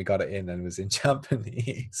shop and we got it in, and it was in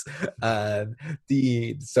Japanese. And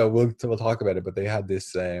so we'll talk about it, but they had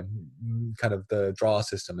this kind of the draw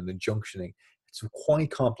system and the junctioning. It's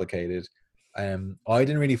quite complicated. I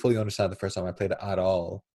didn't really fully understand the first time I played it at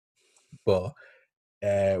all, but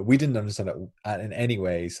we didn't understand it in any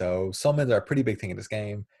way. So summons are a pretty big thing in this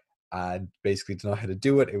game, and basically to know how to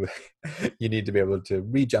do it, you need to be able to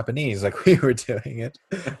read Japanese like we were doing it.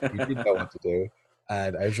 We didn't know what to do.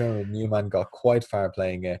 And I remember Newman got quite far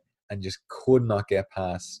playing it and just could not get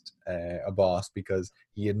past a boss because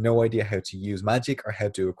he had no idea how to use magic or how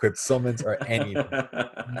to equip summons or anything.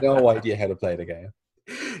 No idea how to play the game.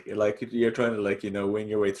 You're trying to wing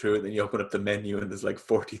your way through it, and then you open up the menu and there's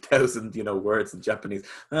 40,000 words in Japanese.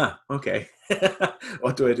 Okay.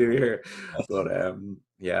 What do I do here? But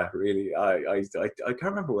yeah, really, I can't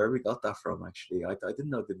remember where we got that from, actually. I didn't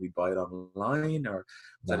know, did we buy it online, or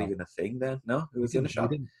was that even a thing then? No, it was in a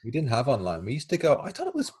shop. We didn't have online. We used to go, I thought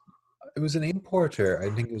it was an importer. I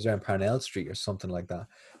think it was around Parnell Street or something like that.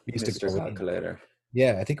 We used Mr. Calculator.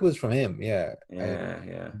 Yeah, I think it was from him. Yeah.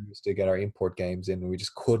 Yeah. We used to get our import games in, and we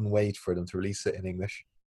just couldn't wait for them to release it in English.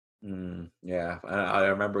 Yeah, I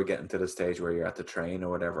remember getting to the stage where you're at the train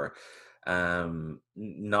or whatever.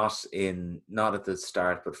 Not at the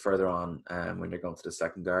start, but further on, when you're going to the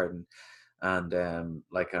second garden, and I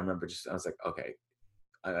remember I was like, okay,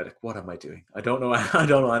 what am I doing? I don't know. I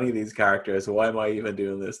don't know any of these characters. Why am I even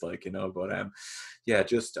doing this? But yeah,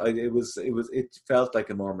 it felt like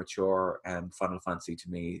a more mature Final Fantasy to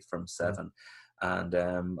me from 7. And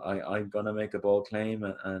I'm gonna make a bold claim,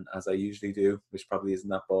 and as I usually do, which probably isn't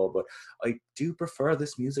that bold, but I do prefer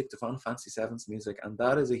this music to Final Fantasy VII's music, and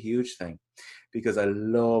that is a huge thing, because I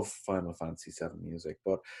love Final Fantasy VII music.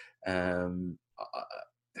 But I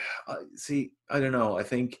don't know. I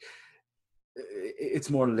think it's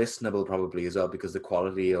more listenable probably as well, because the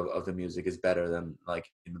quality of the music is better than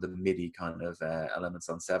the MIDI kind of elements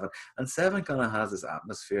on 7. And 7 kind of has this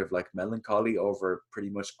atmosphere of melancholy over pretty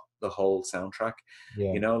much the whole soundtrack.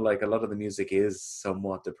 Yeah. A lot of the music is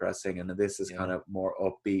somewhat depressing, and this is kind of more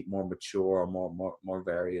upbeat, more mature, more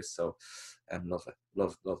various. So love it.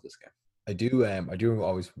 Love this game. I do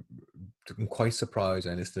always, I'm quite surprised,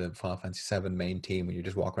 and it's the Final Fantasy VII main theme when you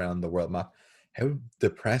just walk around the world map, how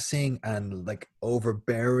depressing and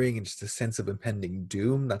overbearing, and just a sense of impending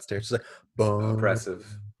doom that's there. Just boom, oppressive,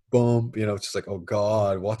 boom. It's just oh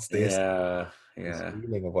God, what's this? Yeah. This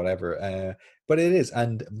feeling of whatever. But it is,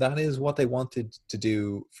 and that is what they wanted to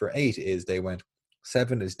do for 8. Is they went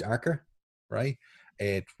 7 is darker, right?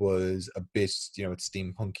 It was a bit, it's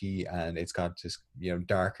steampunky, and it's got this,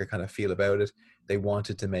 darker kind of feel about it. They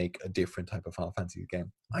wanted to make a different type of Final Fantasy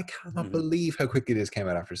game. I cannot believe how quickly this came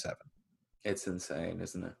out after 7. It's insane,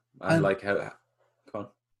 isn't it? And how, come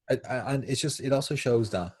on. And it's just, it also shows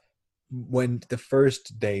that when the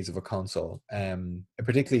first days of a console, and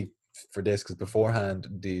particularly for this, because beforehand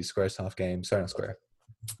the Squaresoft games, sorry, not Square,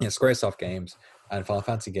 Squaresoft games and Final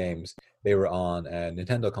Fantasy games, they were on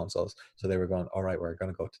Nintendo consoles. So they were going, all right, we're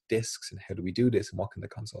going to go to discs, and how do we do this, and what can the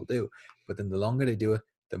console do? But then the longer they do it,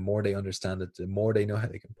 the more they understand it, the more they know how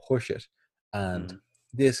they can push it. And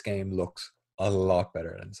this game looks a lot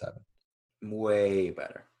better than 7. Way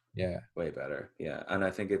better. Yeah. Way better. Yeah. And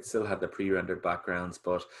I think it still had the pre-rendered backgrounds,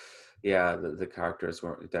 but yeah, the characters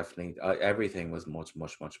were definitely, everything was much,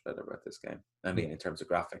 much, much better about this game. I mean, in terms of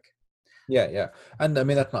graphic. Yeah. And I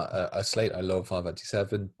mean, that's not a slate. I love Final Fantasy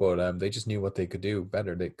 7, but they just knew what they could do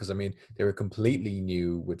better. Because I mean, they were completely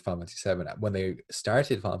new with Final Fantasy 7. When they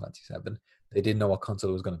started Final Fantasy 7, they didn't know what console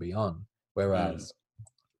it was going to be on. Whereas,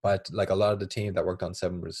 but like a lot of the team that worked on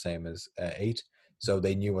 7 was the same as 8. So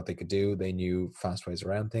they knew what they could do. They knew fast ways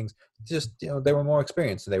around things. Just, they were more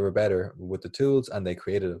experienced. They were better with the tools, and they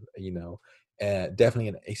created, definitely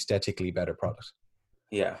an aesthetically better product.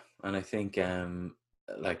 Yeah. And I think,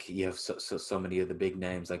 like you have so many of the big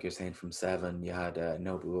names, like you're saying, from 7. You had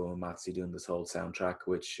Nobuo Uematsu doing this whole soundtrack,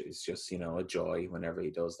 which is just a joy whenever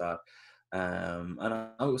he does that. And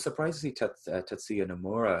I was surprised to see Tetsuya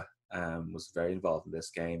Nomura was very involved in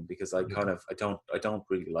this game, because I don't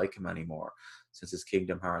really like him anymore since his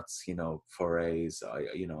Kingdom Hearts forays. I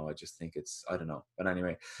just think it's, I don't know, but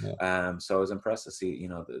anyway. So I was impressed to see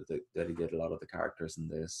that he did a lot of the characters in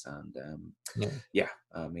this, and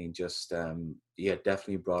I mean, just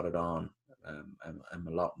definitely brought it on a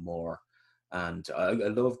lot more. And I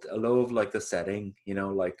love like the setting,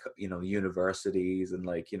 universities, and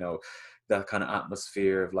that kind of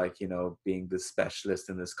atmosphere of being the specialist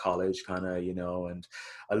in this college kind of, and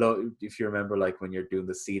I love, if you remember, like when you're doing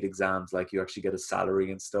the seat exams, like you actually get a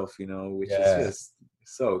salary and stuff, which is just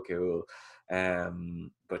so cool.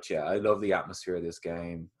 But yeah, I love the atmosphere of this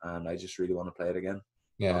game, and I just really want to play it again.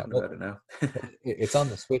 Yeah, about it now. It's on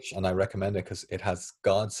the Switch, and I recommend it because it has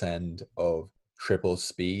godsend of triple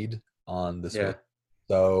speed on the Switch.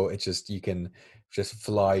 So it's just, you can just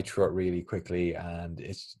fly through it really quickly, and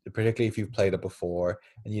it's particularly if you've played it before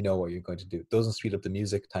and you know what you're going to do. It doesn't speed up the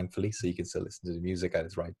music, thankfully, so you can still listen to the music at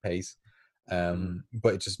its right pace.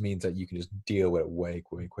 But it just means that you can just deal with it way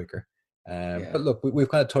quicker. But look, we've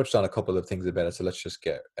kind of touched on a couple of things about it, so let's just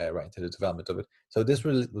get right into the development of it. So this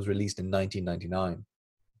was released in 1999,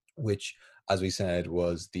 which, as we said,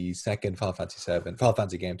 was the second Final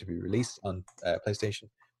Fantasy game to be released on PlayStation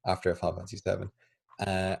after Final Fantasy 7.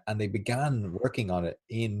 And they began working on it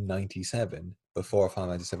in 97 before Final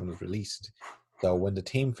Fantasy 7 was released. So when the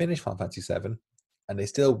team finished Final Fantasy 7, and they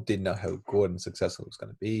still didn't know how good and successful it was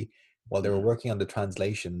going to be, while they were working on the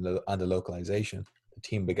translation and the localization, the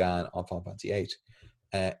team began on Final Fantasy 8.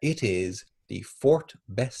 It is the 4th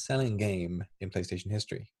best-selling game in PlayStation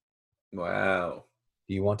history. Wow.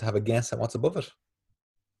 Do you want to have a guess at what's above it?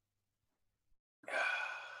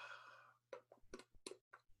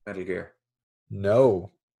 Metal Gear. No.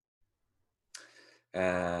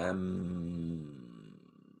 Tomb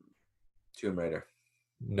Raider.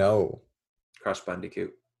 No. Crash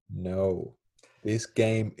Bandicoot. No. This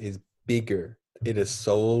game is bigger. It has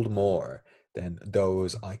sold more than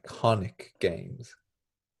those iconic games.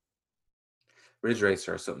 Ridge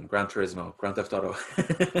Racer or something. Gran Turismo. Grand Theft Auto.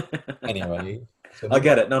 Anyway. So I'll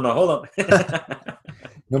get it. No, hold on.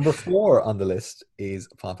 Number 4 on the list is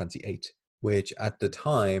Final Fantasy 8, which at the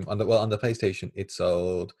time, on the PlayStation, it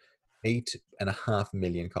sold 8.5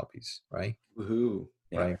 million copies, right? Woohoo.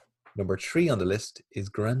 Yeah. Right. Number 3 on the list is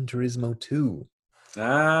Gran Turismo 2.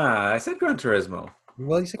 I said Gran Turismo.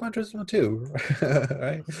 Well, you said Gran Turismo 2,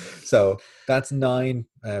 right? So that's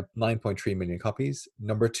 9.3 million copies.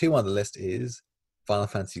 Number 2 on the list is Final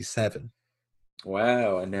Fantasy 7.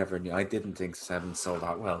 Wow, I never knew. I didn't think 7 sold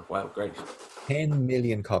that well. Wow, great. 10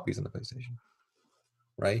 million copies on the PlayStation.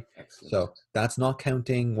 Right? Excellent. So that's not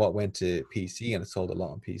counting what went to PC, and it sold a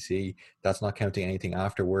lot on PC. That's not counting anything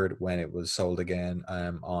afterward when it was sold again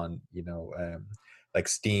on, like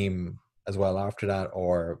Steam as well after that,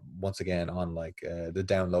 or once again on like the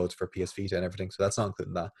downloads for PS Vita and everything. So that's not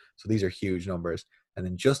including that. So these are huge numbers. And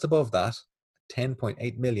then just above that,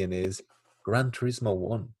 10.8 million is Gran Turismo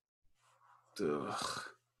 1. Ugh.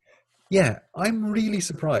 Yeah, I'm really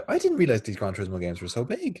surprised. I didn't realize these Gran Turismo games were so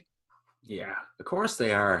big. Yeah, of course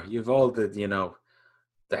they are. You've all the,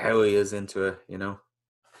 the Howie is into it,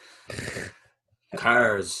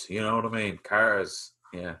 Cars, you know what I mean? Cars.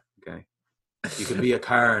 Yeah, okay. You can be a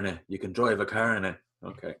car in it. You can drive a car in it.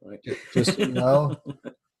 Okay, right. Just,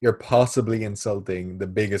 you're possibly insulting the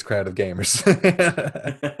biggest crowd of gamers.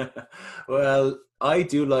 Well, I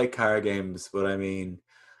do like car games, but I mean,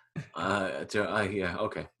 yeah,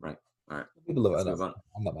 okay, right. All right. People love it.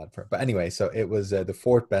 I'm not mad for it. But anyway, so it was the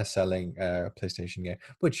 4th best-selling PlayStation game,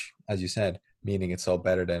 which, as you said, meaning it's all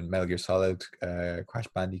better than Metal Gear Solid, Crash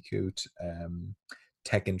Bandicoot,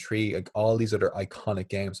 Tekken 3, like all these other iconic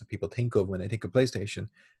games that people think of when they think of PlayStation.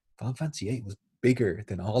 Final Fantasy 8 was bigger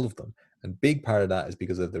than all of them, and big part of that is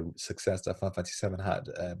because of the success that Final Fantasy 7 had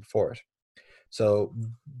before it. So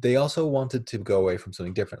they also wanted to go away from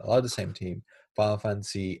something different. A lot of the same team. Final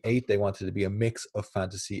Fantasy 8, they wanted to be a mix of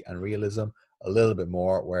fantasy and realism, a little bit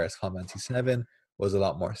more, whereas Final Fantasy 7 was a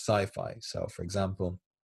lot more sci-fi. So, for example,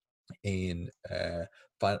 in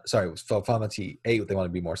Final Fantasy 8, they want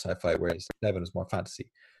to be more sci-fi, whereas 7 is more fantasy.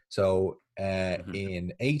 So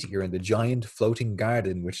in 8, you're in the giant floating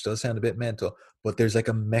garden, which does sound a bit mental, but there's like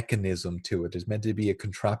a mechanism to it. There's meant to be a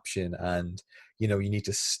contraption, and you need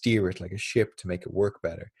to steer it like a ship to make it work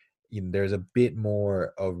better. There's a bit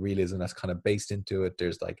more of realism that's kind of based into it.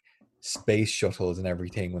 There's like space shuttles and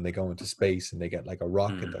everything when they go into space, and they get like a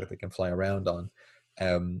rocket that they can fly around on.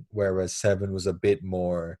 Whereas 7 was a bit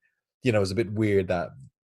more, it was a bit weird that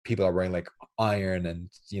people are wearing like iron and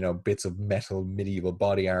bits of metal medieval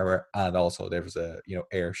body armor, and also there was a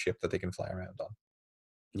airship that they can fly around on.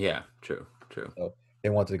 Yeah, true. So they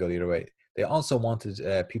wanted to go the other way. They also wanted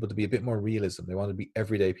people to be a bit more realism. They wanted to be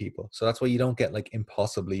everyday people. So that's why you don't get like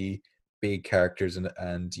impossibly big characters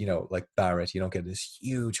and like Barrett. You don't get this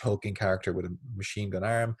huge hulking character with a machine gun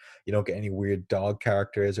arm. You don't get any weird dog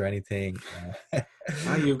characters or anything.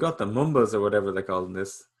 You've got the Mumbas or whatever they call them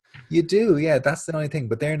this. You do, yeah. That's the only thing,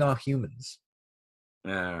 but they're not humans.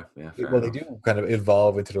 Yeah. Well, they do kind of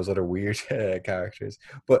evolve into those other weird characters.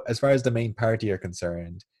 But as far as the main party are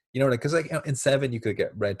concerned, because like in 7 you could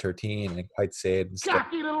get Red 13 and Kite Sid and stuff.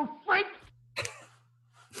 Cocky little freak!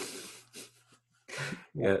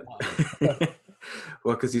 Yeah.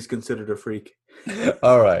 Well, because he's considered a freak.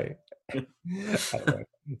 All right.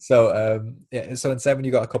 So so in 7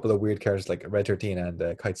 you got a couple of weird characters like Red 13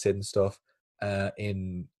 and Kite Sid and stuff.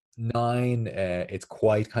 In 9 it's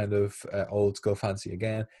quite kind of old school fantasy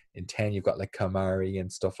again. In 10 you've got like Kamari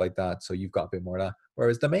and stuff like that, so you've got a bit more of that,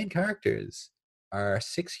 whereas the main characters are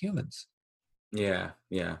 6 humans. Yeah,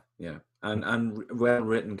 and well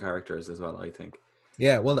written characters as well, I think.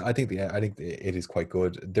 Yeah, well, I think it is quite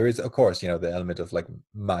good. There is, of course, the element of like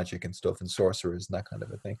magic and stuff and sorcerers and that kind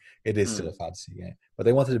of a thing. It is still a fantasy game, but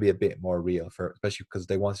they wanted to be a bit more real, especially because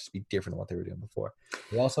they wanted to be different than what they were doing before.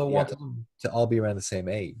 They also wanted them to all be around the same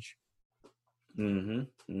age,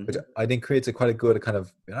 which I think creates quite a good kind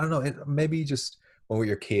of, I don't know, maybe just when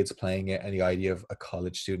your kids playing it, and the idea of a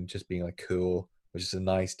college student just being like cool, which is a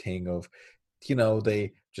nice thing of,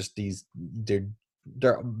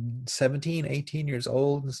 they're 17, 18 years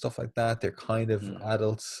old and stuff like that. They're kind of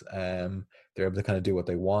adults. They're able to kind of do what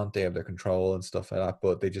they want. They have their control and stuff like that,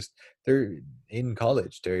 but they're in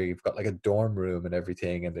college. They've got like a dorm room and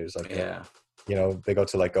everything, and there's like they go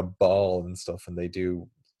to like a ball and stuff, and they do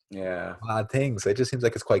bad things. It just seems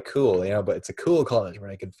like it's quite cool, but it's a cool college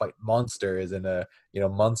where they can fight monsters in a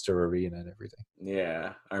monster arena and everything.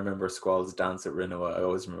 Yeah, I remember Squall's dance at Rinoa. I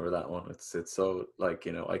always remember that one. It's so like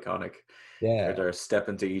iconic. Yeah, they're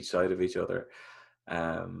stepping to each side of each other.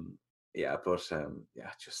 Just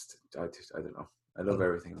I don't know. I love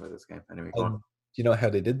everything about this game. Anyway, go on. Do you know how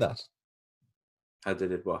they did that? How they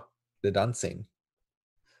did what? The dancing.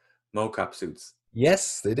 Mocap suits.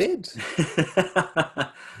 Yes, they did.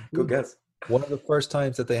 Good guess. One of the first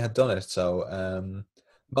times that they had done it. So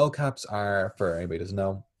mocaps are, for anybody who doesn't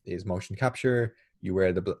know, is motion capture. You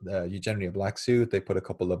wear you generally a black suit. They put a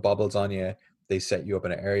couple of bubbles on you. They set you up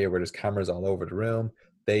in an area where there's cameras all over the room.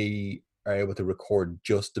 They are able to record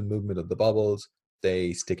just the movement of the bubbles.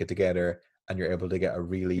 They stick it together, and you're able to get a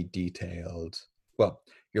really detailed, you're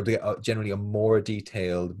able to get generally a more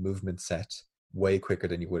detailed movement set way quicker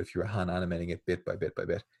than you would if you were hand animating it bit by bit by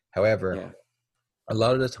bit. However, a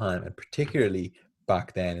lot of the time, and particularly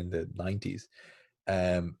back then in the 90s,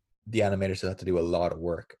 the animators had to do a lot of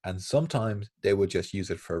work, and sometimes they would just use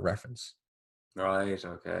it for reference. Right.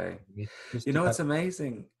 Okay. It's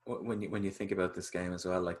amazing when you think about this game as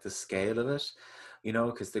well, like the scale of it.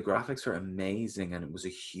 Because the graphics are amazing, and it was a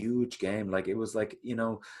huge game. Like it was like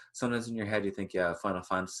sometimes in your head you think, Final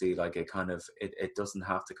Fantasy, like it kind of it doesn't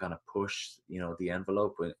have to kind of push the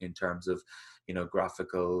envelope in terms of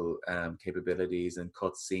graphical capabilities and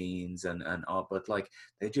cutscenes and all, but like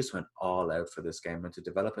they just went all out for this game, and to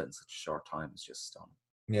develop it in such a short time is just stunning.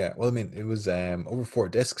 Yeah. Well, I mean, it was over 4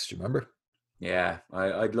 discs. Do you remember? Yeah,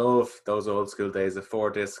 I'd love those old school days of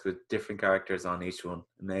 4 discs with different characters on each one.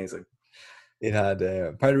 Amazing. It had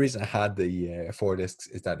part of the reason I had the 4 discs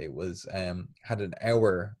is that it was had an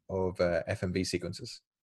hour of FMV sequences.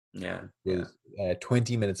 Yeah, it was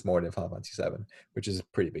 20 minutes more than Final Fantasy 7, which is a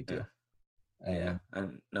pretty big deal. Yeah,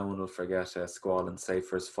 and no one will forget Squall and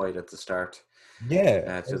Safer's fight at the start.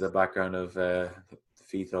 Yeah, To the background of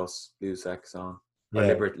Fethos Bluesec song, or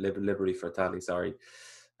yeah, Liberty for Tally, sorry.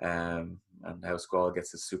 And how Squall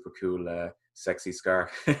gets a super cool, sexy scar.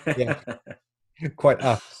 yeah. Quite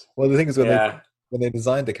apt. Well, the thing is, Yeah, when they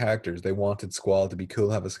designed the characters, they wanted Squall to be cool,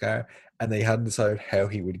 have a scar, and they hadn't decided how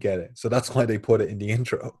he would get it. So that's why they put it in the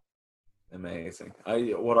intro. amazing.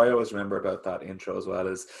 What I always remember about that intro as well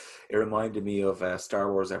is it reminded me of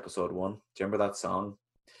Star Wars Episode 1. Do you remember that song?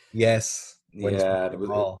 Yes, when he's Yeah, it was.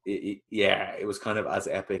 all. Yeah, it was kind of as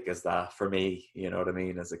epic as that for me. You know what I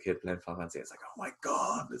mean? As a kid playing Final Fantasy, it's like, oh my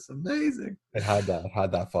god, it's amazing. It had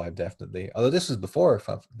that vibe definitely. Although this is before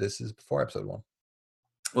episode 1.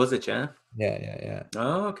 Was it? Yeah. Yeah, yeah, yeah.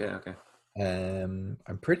 Oh, okay, okay. I'm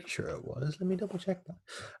pretty sure it was. Let me double check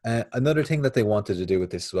that. Another thing that they wanted to do with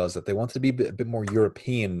this was that they wanted to be a bit more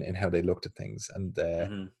European in how they looked at things, and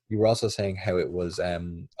you were also saying how it was a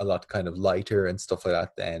lot kind of lighter and stuff like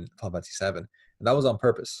that than Final Fantasy VII, and that was on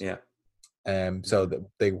purpose. Yeah. So that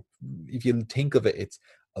they, if you think of it, it's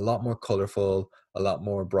a lot more colorful, a lot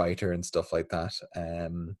more brighter, and stuff like that.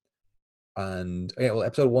 And yeah, well,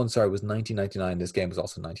 episode 1, sorry, was 1999. This game was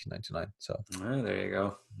also 1999. So There you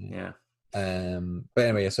go. Yeah. But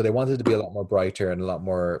anyway, so they wanted to be a lot more brighter and a lot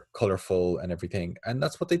more colorful and everything, and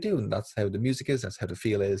that's what they do, and that's how the music is, that's how the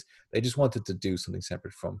feel is. They just wanted to do something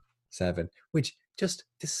separate from 7, which just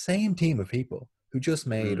the same team of people who just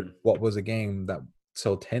made what was a game that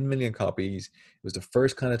sold 10 million copies. It was the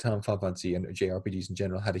first kind of time Final Fantasy and JRPGs in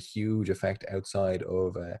general had a huge effect outside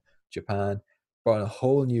of Japan. Brought a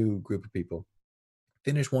whole new group of people,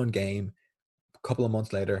 finished one game. Couple of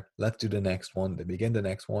months later, let's do the next one. They begin the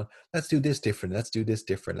next one. Let's do this different. Let's do this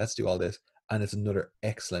different. Let's do all this, and it's another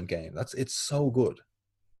excellent game. It's so good.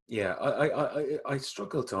 Yeah, I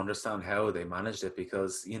struggle to understand how they managed it,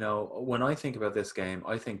 because when I think about this game,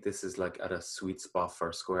 I think this is like at a sweet spot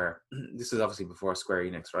for Square. This is obviously before Square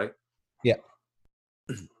Enix, right? Yeah.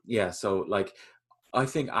 Yeah. So like, I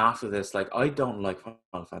think after this, like, I don't like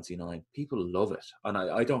Final Fantasy 9. People love it, and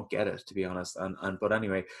I don't get it, to be honest. But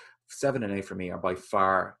anyway, 7 and 8 for me are by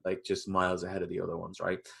far like just miles ahead of the other ones,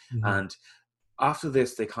 right? Mm-hmm. And after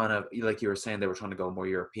this, they kind of, like you were saying, they were trying to go more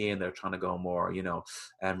European. They're trying to go more,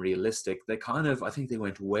 realistic. They kind of, I think they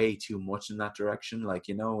went way too much in that direction. Like,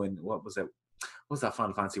 and what was it? What was that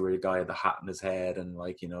Final Fantasy where the guy had the hat on his head and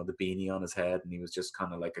like, the beanie on his head, and he was just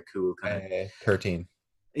kind of like a cool kind of 13.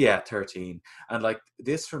 Yeah, 13. And like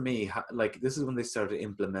this for me, like this is when they started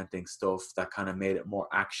implementing stuff that kind of made it more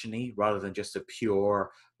actiony rather than just a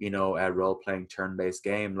pure, role-playing turn-based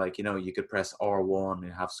game. Like, you could press R1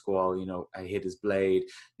 and have Squall, hit his blade.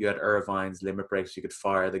 You had Irvine's limit breaks, you could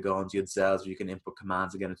fire the guns. You had Zells where you can input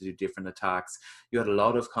commands again to do different attacks. You had a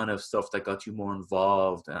lot of kind of stuff that got you more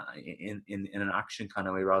involved in an action kind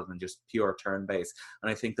of way rather than just pure turn-based.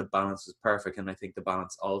 And I think the balance is perfect. And I think the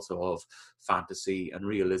balance also of fantasy and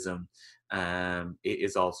realism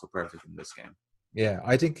is also perfect in this game. Yeah,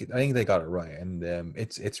 I think they got it right, and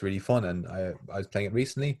it's really fun. And I was playing it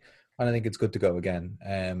recently, and I think it's good to go again.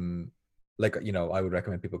 Like I would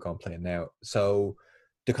recommend people go and play it now. So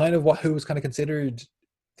the kind of who was kind of considered,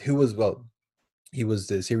 he was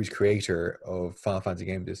the series creator of Final Fantasy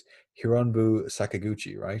games, is Hironobu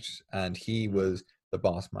Sakaguchi, right? And he was the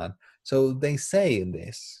boss man. So they say in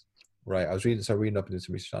this, right? I was reading up and doing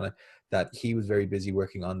some research on it, that he was very busy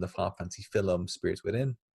working on the Final Fantasy film Spirits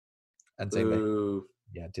Within. And same thing,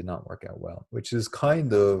 it did not work out well, which is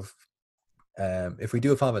kind of, if we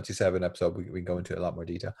do a Final Fantasy 7 episode, we can go into a lot more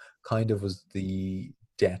detail. Kind of was the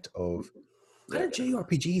death of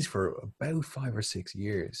JRPGs for about 5 or 6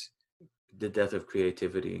 years. The death of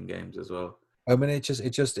creativity in games as well. I mean, it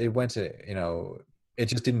went to, it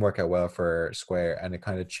just didn't work out well for Square, and it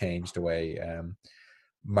kind of changed the way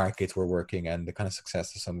markets were working and the kind of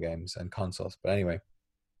success of some games and consoles. But anyway,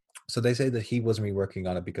 so they say that he wasn't really working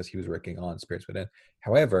on it because he was working on Spirits Within.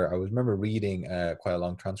 However, I remember reading quite a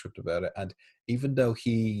long transcript about it, and even though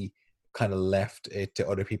he kind of left it to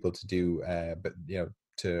other people to do, but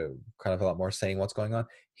to kind of a lot more saying what's going on,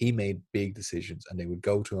 he made big decisions, and they would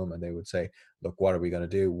go to him and they would say, look, what are we going to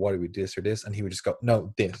do? What do we do, this or this? And he would just go,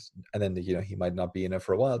 no, this. And then, he might not be in it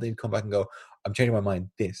for a while. They'd come back and go, I'm changing my mind,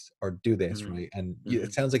 this, or do this, right? And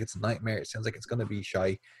it sounds like it's a nightmare. It sounds like it's going to be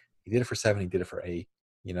shy. He did it for 7. He did it for 8.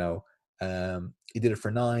 He did it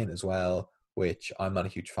for 9 as well, which I'm not a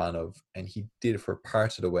huge fan of. And he did it for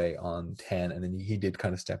parts of the way on 10. And then he did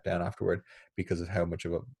kind of step down afterward because of how much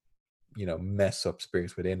of a, mess up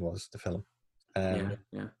Spirits Within was, the film.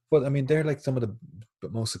 But I mean, they're like some of the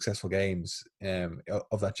most successful games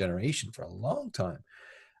of that generation for a long time.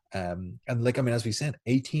 And like, I mean, as we said,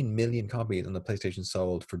 18 million copies on the PlayStation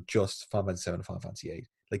sold for just Final Fantasy 7 and Final Fantasy 8.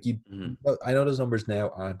 Like well, I know those numbers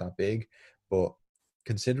now aren't that big, but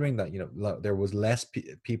considering that, there was less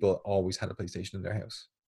people always had a PlayStation in their house.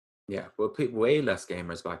 Yeah, well, way less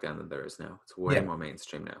gamers back then than there is now. It's way Yeah. more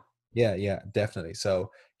mainstream now. Yeah, definitely.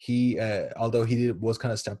 So he, although he was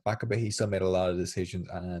kind of stepped back a bit, he still made a lot of decisions,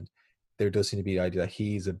 and there does seem to be the idea that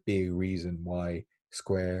he's a big reason why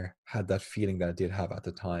Square had that feeling that it did have at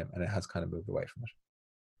the time, and it has kind of moved away from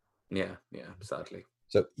it. Yeah, sadly.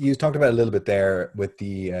 So you talked about it a little bit there with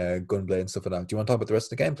the gunblade and stuff like that. Do you want to talk about the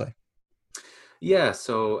rest of the gameplay? Yeah,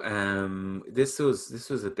 so this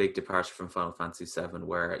was a big departure from Final Fantasy VII,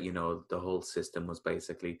 where the whole system was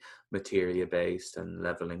basically materia based and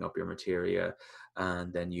leveling up your materia,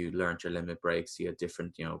 and then you learned your limit breaks. You had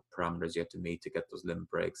different parameters you had to meet to get those limit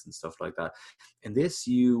breaks and stuff like that. In this,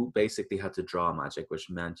 you basically had to draw magic, which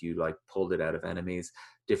meant you like pulled it out of enemies.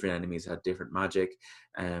 Different enemies had different magic.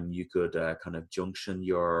 You could kind of junction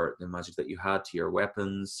the magic that you had to your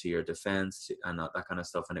weapons, to your defense, and that kind of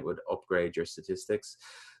stuff, and it would upgrade your statistics.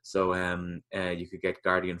 So you could get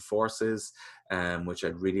Guardian Forces, which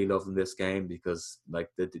I'd really love in this game, because like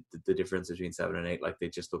the difference between 7 and 8, like they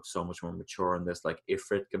just look so much more mature in this, like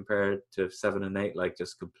Ifrit compared to 7 and 8, like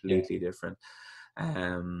just completely different.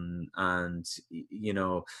 And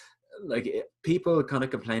people kind of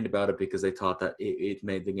complained about it because they thought that it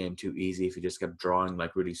made the game too easy if you just kept drawing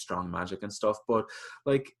like really strong magic and stuff. But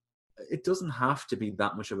like, it doesn't have to be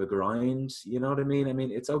that much of a grind. You know what I mean? I mean,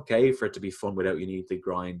 it's okay for it to be fun without you need to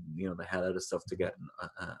grind, the hell out of stuff to get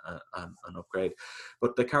an upgrade.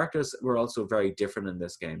 But the characters were also very different in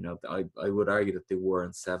this game. Now, I would argue that they were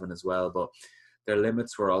in 7 as well, but their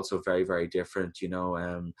limits were also very, very different.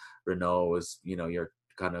 Renault was, your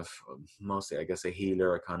kind of mostly, I guess, a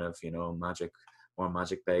healer, kind of, more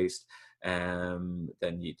magic based. Then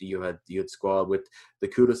you had Squall with the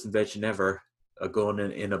coolest invention ever, a gun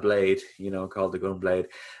in a blade, called the gun blade.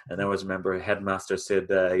 And I always remember Headmaster said,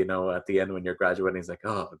 at the end when you're graduating, he's like,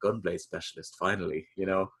 "Oh, a gun blade specialist, finally,"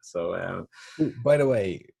 So, by the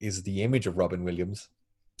way, is the image of Robin Williams?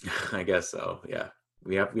 I guess so. Yeah.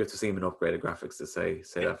 We have to see him in upgraded graphics to say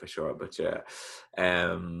that for sure. But yeah.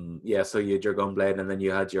 So you had your gunblade, and then you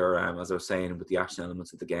had your as I was saying, with the action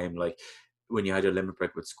elements of the game, like when you had your limit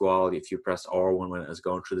break with Squall, if you pressed R1 when it was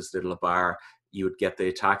going through this little bar, you would get the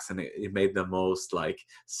attacks, and it made the most like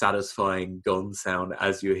satisfying gun sound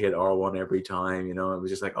as you hit R1 every time. It was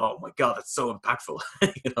just like, oh my god, it's so impactful.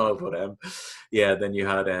 But yeah, then you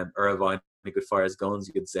had Irvine who could fire his guns.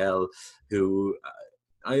 You had Zell, who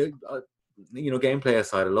gameplay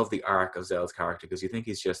aside, I love the arc of Zell's character, because you think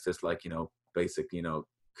he's just this like, basic,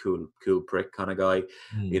 cool prick kind of guy,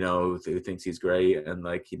 who thinks he's great. And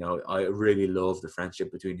like, I really love the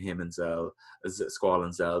friendship between him and Squall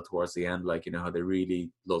and Zell towards the end, like, how they really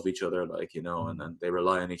love each other, like, and then they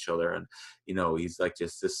rely on each other. And, he's like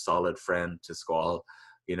just this solid friend to Squall,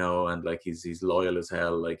 and like he's loyal as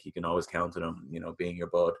hell, like you can always count on him, being your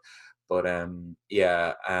bud. But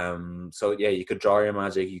so yeah, you could draw your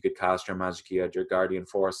magic, you could cast your magic, you had your Guardian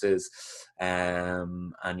Forces,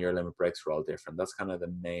 and your limit breaks were all different. That's kind of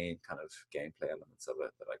the main kind of gameplay elements of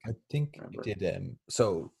it that I think remember. It did.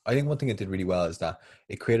 So I think one thing it did really well is that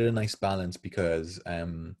it created a nice balance, because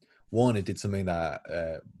one, it did something that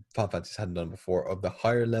Final Fantasy hadn't done before. Of the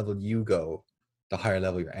higher level you go, the higher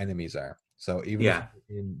level your enemies are. So even if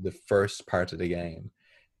in the first part of the game,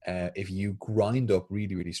 if you grind up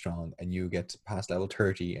really, really strong and you get past level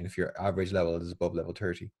 30, and if your average level is above level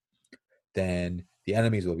 30, then the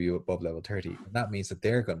enemies will be above level 30. And that means that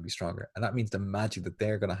they're going to be stronger. And that means the magic that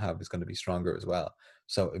they're going to have is going to be stronger as well.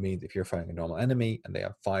 So it means if you're fighting a normal enemy and they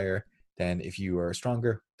have fire, then if you are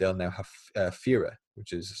stronger, they'll now have Fira,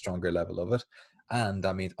 which is a stronger level of it. And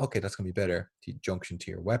that means, okay, that's going to be better to junction to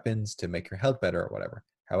your weapons to make your health better or whatever.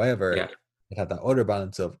 However, it had that other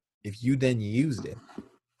balance of, if you then used it,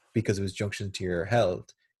 because it was junction to your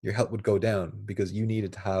health would go down, because you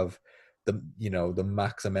needed to have the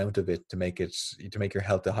max amount of it to make your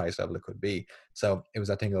health the highest level it could be. So it was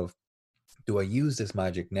that thing of, do I use this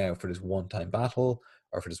magic now for this one-time battle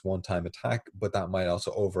or for this one-time attack? But that might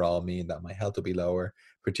also overall mean that my health will be lower,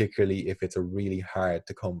 particularly if it's a really hard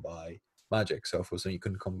to come by magic. So if it was something you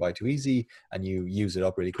couldn't come by too easy and you use it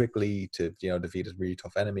up really quickly to defeat a really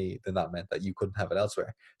tough enemy, then that meant that you couldn't have it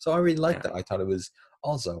elsewhere. So I really liked that. I thought it was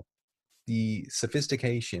also the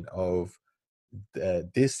sophistication of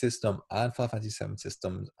this system and Final Fantasy 7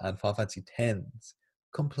 systems and Final Fantasy 10's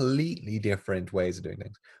completely different ways of doing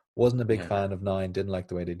things. Wasn't a big fan of 9, didn't like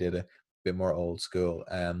the way they did it, a bit more old school.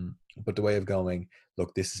 But the way of going,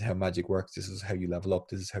 look, this is how magic works, this is how you level up,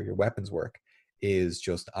 this is how your weapons work, is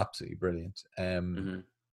just absolutely brilliant. Hmm.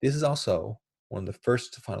 This is also one of the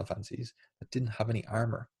first Final Fantasies that didn't have any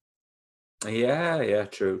armor. Yeah,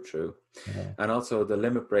 true, true. You know? And also the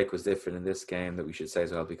limit break was different in this game, that we should say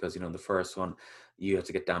as well, because the first one you had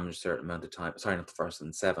to get damaged a certain amount of time. Sorry, not the first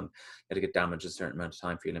one, 7. You had to get damaged a certain amount of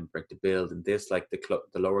time for your limit break to build. And this, like the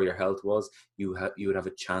lower your health was, you would have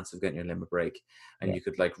a chance of getting your limit break, and Yeah. you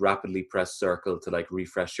could like rapidly press circle to like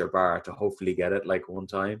refresh your bar to hopefully get it like one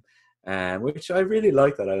time. Which I really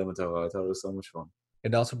like that element of it. I thought it was so much fun.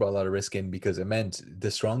 It also brought a lot of risk in because it meant the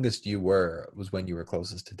strongest you were was when you were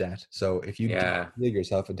closest to death. So if you Yeah, didn't heal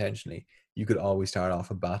yourself intentionally, you could always start off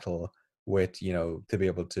a battle with, to be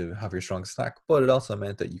able to have your strongest attack. But it also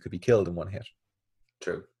meant that you could be killed in one hit.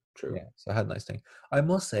 true. Yeah, so I had a nice thing. I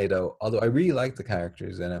must say though, although I really liked the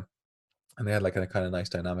characters in it, and they had like a kind of nice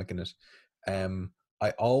dynamic in it, I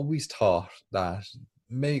always thought that,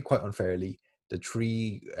 maybe quite unfairly, the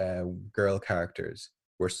 3 girl characters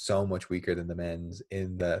were so much weaker than the men's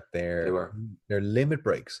in that They were. their limit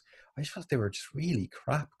breaks. I just felt they were just really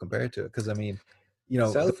crap compared to it. Because I mean, the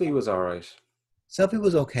Selfie was all right. Selfie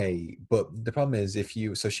was okay, but the problem is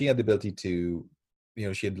so she had the ability to,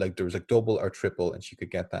 she had like, there was like double or triple, and she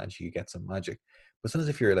could get that, and she could get some magic. But sometimes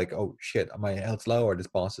if you're like, oh shit, my health's low, or this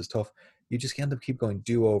boss is tough, you just end up keep going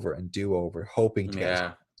do over and do over, hoping to get a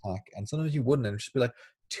Yeah, attack. And sometimes you wouldn't, and it'd just be like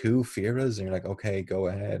 2 Firas, and you're like, okay, go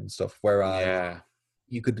ahead and stuff. Whereas yeah.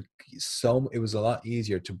 you could, it was a lot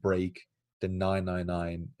easier to break the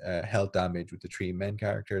 999 health damage with the 3 men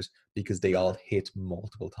characters, because they all hit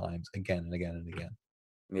multiple times again and again and again.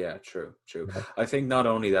 Yeah, true. Yeah. I think not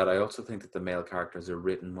only that, I also think that the male characters are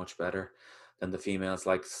written much better than the females.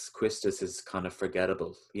 Like Quistis is kind of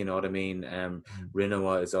forgettable, you know what I mean?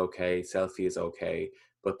 Rinoa is okay, Selfie is okay,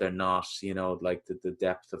 but they're not, like the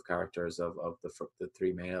depth of characters of the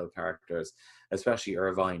 3 male characters, especially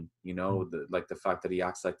Irvine. Like the fact that he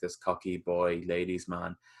acts like this cocky boy, ladies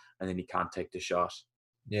man, and then he can't take the shot.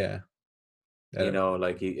 Yeah.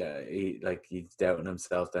 Like he's doubting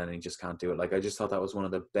himself then, and he just can't do it. Like I just thought that was one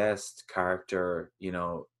of the best character,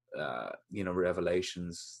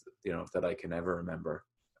 revelations, that I can ever remember.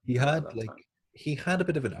 He at had that like time. he had a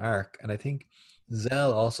bit of an arc, and I think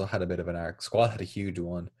Zell also had a bit of an arc. Squall had a huge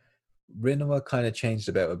one. Rinoa kind of changed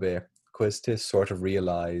about a bit. Quistis sort of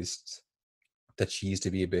realized that she used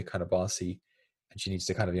to be a bit kind of bossy, and she needs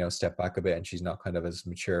to kind of step back a bit, and she's not kind of as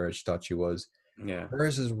mature as she thought she was. Yeah,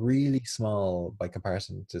 Hers is really small by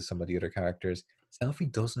comparison to some of the other characters.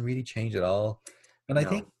 Selfie doesn't really change at all, and I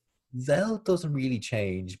think no, Zell doesn't really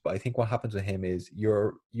change. But I think what happens with him is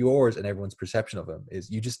yours and everyone's perception of him is,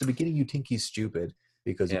 at the beginning you think he's stupid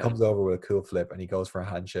because he yeah, comes over with a cool flip and he goes for a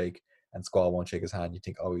handshake, and Squall won't shake his hand. You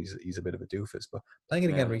think, oh, he's a bit of a doofus. But playing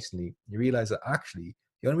it again yeah, recently, you realize that actually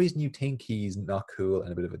the only reason you think he's not cool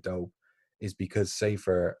and a bit of a dope is because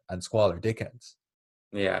Safer and Squall are dickheads.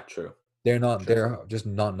 yeah, true. They're not. True. They're just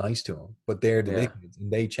not nice to him. But they're the Yeah, dickheads,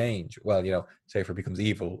 and they change. Well, Safer becomes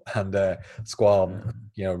evil, and Squall,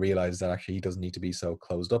 realizes that actually he doesn't need to be so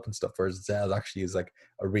closed up and stuff. Whereas Zell actually is like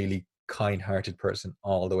a really kind-hearted person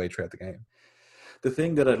all the way throughout the game. The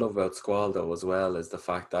thing that I love about Squall though as well is the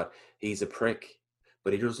fact that he's a prick,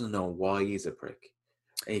 but he doesn't know why he's a prick.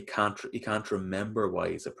 And he can't remember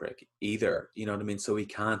why he's a prick either. You know what I mean? So he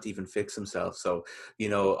can't even fix himself. So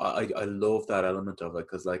I love that element of it,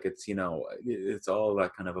 because like it's all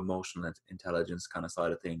that kind of emotional intelligence kind of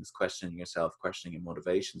side of things, questioning yourself, questioning your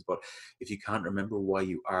motivations. But if you can't remember why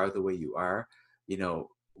you are the way you are,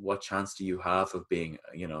 what chance do you have of being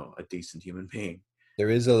a decent human being?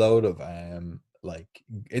 There is a load of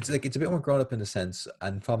it's a bit more grown up in a sense,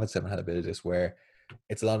 and Final Fantasy 7 had a bit of this where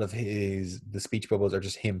it's a lot of the speech bubbles are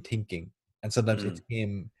just him thinking, and sometimes it's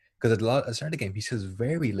him, because at the start of the game he says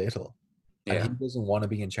very little, and Yeah, he doesn't want to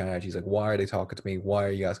be in charge. He's like, why are they talking to me? Why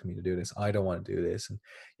are you asking me to do this? I don't want to do this. And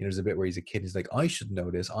there's a bit where he's a kid, he's like, I should know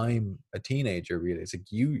this, I'm a teenager, really. It's like,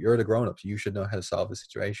 you're the grown-ups, you should know how to solve the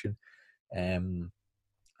situation. And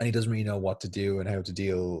he doesn't really know what to do and how to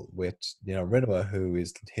deal with Rinoa, who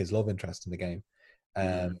is his love interest in the game.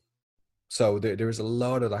 So there is a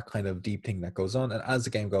lot of that kind of deep thing that goes on, and as the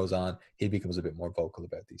game goes on, he becomes a bit more vocal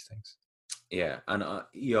about these things. yeah, and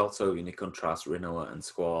you also, when you contrast Rinoa and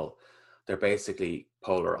Squall, they're basically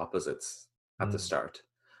polar opposites at the start.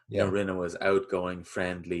 Yeah. Rinoa is outgoing,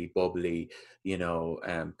 friendly, bubbly,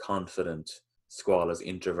 confident. Squall is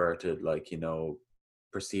introverted, like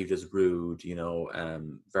perceived as rude,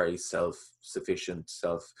 very self-sufficient,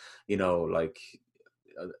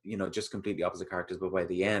 just completely opposite characters. But by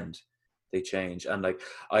the end, they change. And like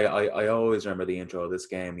I always remember the intro of this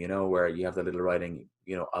game, where you have the little writing,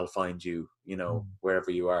 I'll find you,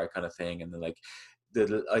 wherever you are, kind of thing. And then like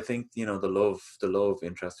I think, you know, the love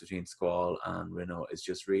interest between Squall and Reno is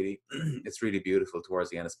just really it's really beautiful towards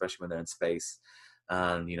the end, especially when they're in space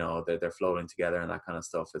and, you know, they're floating together and that kind of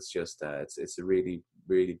stuff. It's just it's really,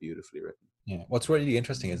 really beautifully written. Yeah. What's really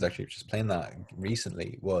interesting is actually just playing that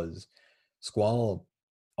recently was Squall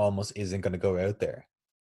almost isn't going to go out there.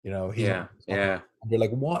 You know, he's Yeah, yeah, they're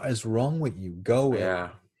like, what is wrong with you? Go. yeah,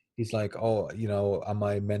 He's like, oh, you know, am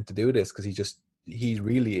I meant to do this? Because he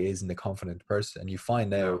really isn't a confident person. And you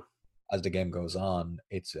find out no, as the game goes on,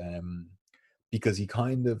 it's because he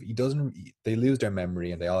doesn't, they lose their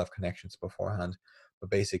memory and they all have connections beforehand. But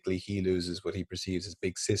basically, he loses what he perceives as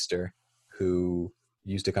big sister, who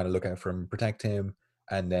used to kind of look out for him, protect him.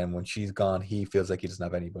 And then when she's gone, he feels like he doesn't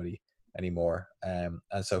have anybody anymore. And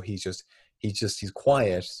so he's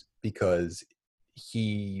quiet because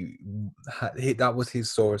that was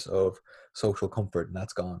his source of social comfort, and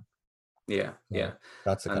that's gone. yeah, So yeah.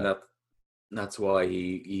 that's the And kind that's why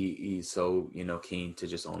he's so, you know, keen to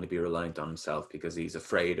just only be reliant on himself, because he's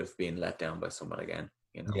afraid of being let down by someone again,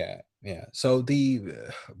 you know. yeah. So do you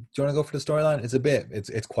want to go for the storyline?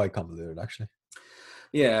 It's quite convoluted actually.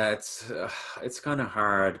 Yeah, it's kind of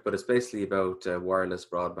hard, but it's basically about wireless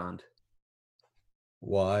broadband.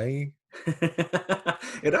 Why?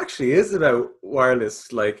 It actually is about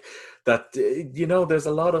wireless, like that. You know, there's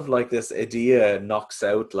a lot of like this idea knocks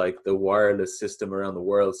out like the wireless system around the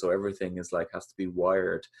world, so everything is like has to be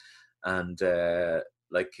wired, and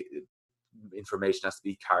like information has to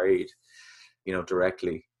be carried, you know,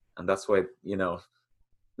 directly, and that's why, you know.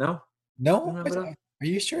 No, No, remember that? are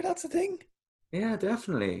you sure that's a thing? Yeah,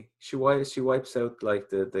 definitely. She wipes out like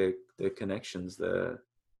the connections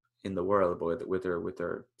in the world with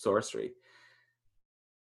her sorcery.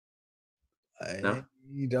 I No.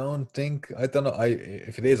 don't think, I don't know.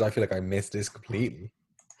 If it is, I feel like I missed this completely.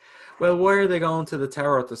 Well, why are they going to the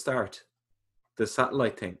tower at the start? The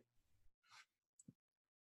satellite thing.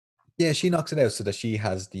 Yeah, she knocks it out so that she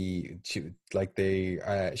has she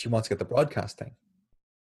wants to get the broadcast thing.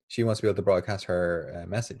 She wants to be able to broadcast her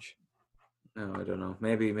message. No, I don't know.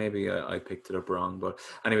 Maybe I picked it up wrong. But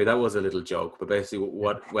anyway, that was a little joke. But basically,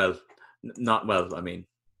 well, not well. I mean,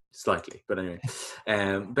 slightly. But anyway,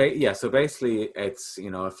 yeah. So basically, it's,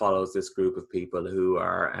 you know, it follows this group of people who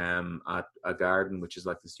are at a garden, which is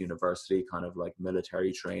like this university kind of like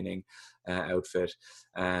military training outfit.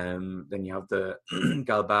 Then you have the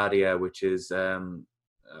Galbadia, which is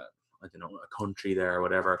I don't know, a country there or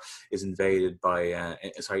whatever, is invaded by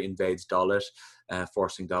invades Dalit,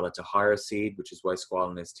 forcing Dalit to hire Seed, which is why Squall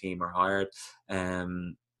and his team are hired.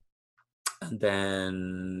 And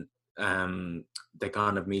then they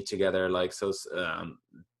kind of meet together, like, so.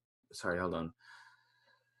 Sorry, hold on.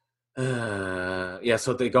 Yeah,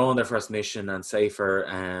 so they go on their first mission, and Safer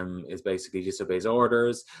is basically disobeys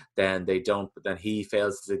orders. Then they don't, but then he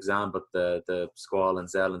fails his exam, but the Squall and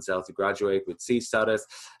Zell to graduate with C status.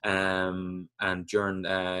 And during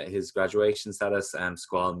his graduation status,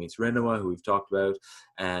 Squall meets Rinoa, who we've talked about,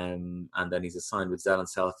 and then he's assigned with Zell and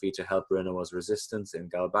Selfie to help Rinoa's resistance in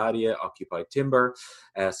Galbadia, occupied Timber.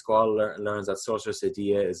 Squall learns that Sorceress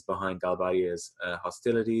Idea is behind Galbadia's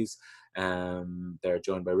hostilities. They're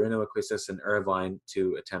joined by Rinoa, Quistis, and Irvine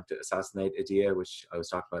to attempt to assassinate Idea, which I was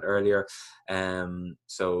talking about earlier.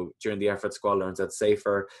 So during the effort, Squall learns that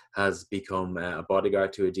Safer has become a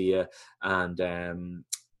bodyguard to Idea, and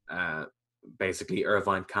basically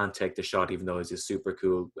Irvine can't take the shot, even though he's a super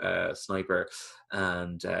cool sniper.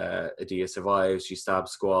 And Idea survives. She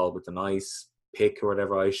stabs Squall with an ice pick or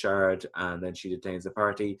whatever, ice shard, and then she detains the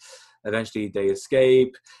party. Eventually, they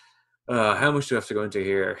escape. How much do I have to go into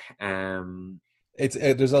here?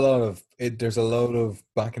 There's a lot of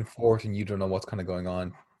back and forth, and you don't know what's kind of going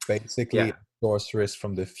on. Basically, Yeah. Sorceress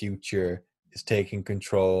from the future is taking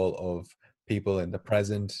control of people in the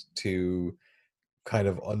present to kind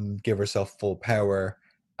of give herself full power.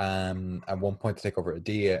 At one point to take over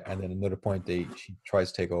Adia, and then another point she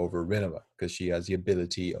tries to take over Rinoa because she has the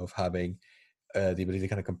ability of having the ability to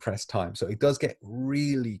kind of compress time. So it does get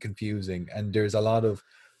really confusing, and there's a lot of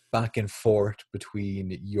back and forth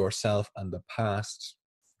between yourself and the past,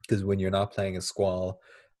 because when you're not playing as Squall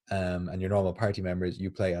and your normal party members,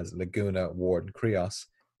 you play as Laguna, Ward, and Krios,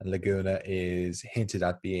 and Laguna is hinted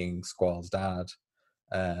at being Squall's dad.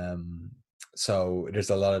 So there's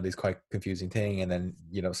a lot of these quite confusing thing, and then,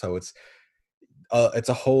 you know, so it's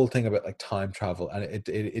a whole thing about like time travel, and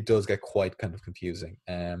it does get quite kind of confusing.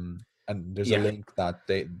 And there's a link that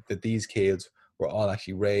these kids were all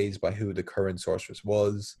actually raised by who the current sorceress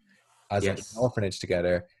was as an orphanage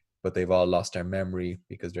together, but they've all lost their memory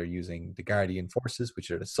because they're using the Guardian forces,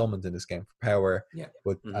 which are the summons in this game, for power,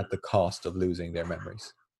 but at the cost of losing their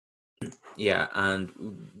memories. Yeah, and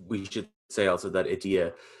we should say also that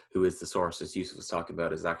Idea, who is the sorceress Yusuf was talking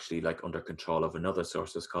about, is actually like under control of another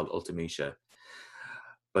sorceress called Ultimecia.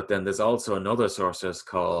 But then there's also another sorceress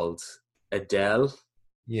called Adele,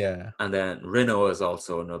 Yeah. and then Rino is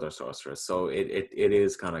also another sorceress. So it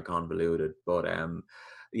is kind of convoluted. But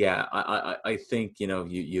yeah, I think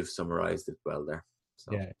you've summarized it well there.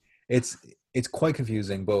 So Yeah, it's it's quite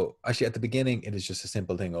confusing, but actually at the beginning it is just a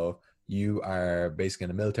simple thing of you are basically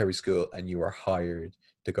in a military school and you are hired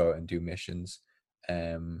to go out and do missions.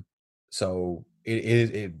 So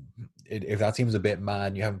if that seems a bit mad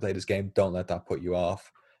and you haven't played this game, don't let that put you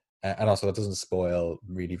off. And also that doesn't spoil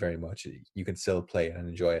really very much. You can still play it and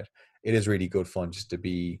enjoy it. It is really good fun just to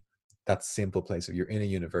be that simple place of you're in a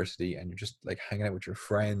university and you're just like hanging out with your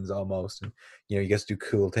friends almost, and you get to do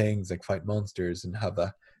cool things like fight monsters and have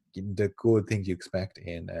the good things you expect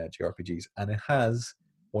in JRPGs. And it has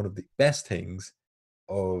one of the best things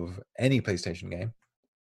of any PlayStation game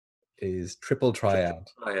is Triple Triad.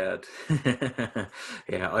 Triad.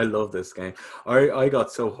 Yeah, I love this game. I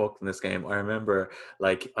got so hooked in this game. I remember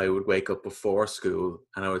like I would wake up before school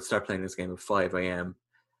and I would start playing this game at 5 a.m.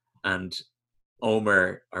 and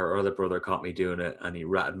Omer, our other brother, caught me doing it and he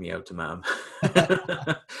ratted me out to mom.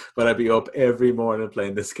 But I'd be up every morning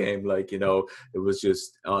playing this game. Like, it was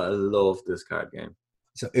just, I love this card game.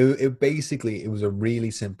 So it basically, it was a really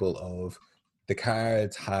simple of the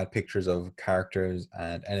cards had pictures of characters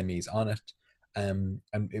and enemies on it. And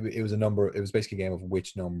it was a number, it was basically a game of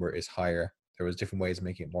which number is higher. There was different ways of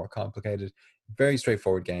making it more complicated. Very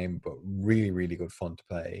straightforward game, but really, really good fun to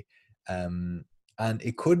play. And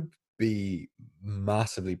it could be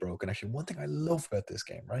massively broken. Actually, one thing I love about this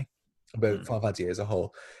game, right? About Final Fantasy as a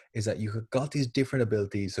whole, is that you got these different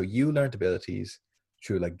abilities. So you learned abilities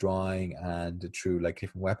through like drawing and through like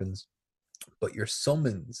different weapons, but your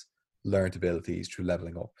summons learned abilities through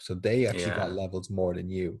leveling up. So they actually got Yeah. levels more than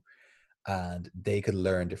you, and they could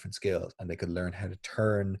learn different skills and they could learn how to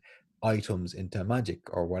turn items into magic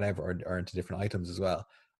or whatever, or into different items as well.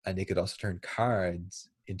 And they could also turn cards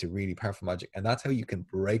into really powerful magic. And that's how you can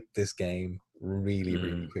break this game really,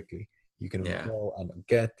 really quickly. You can Yeah. go and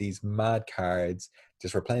get these mad cards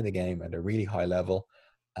just for playing the game and they're really high level.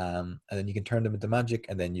 And then you can turn them into magic,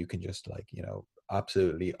 and then you can just like,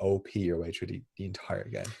 absolutely OP your way through the entire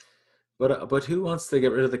game. But who wants to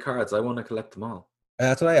get rid of the cards? I want to collect them all.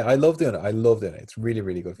 That's what I love doing it. I love doing it. It's really,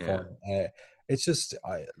 really good Yeah. fun. It's just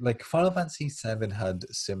like Final Fantasy VII had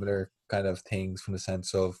similar kind of things from the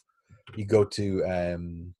sense of you go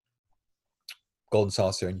to Golden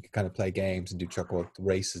Saucer and you can kind of play games and do chocolate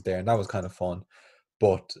races there, and that was kind of fun.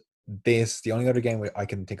 But the only other game I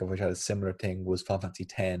can think of which had a similar thing was Final Fantasy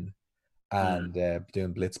X and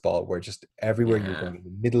doing Blitzball, where just everywhere you're going in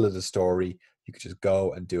the middle of the story, you could just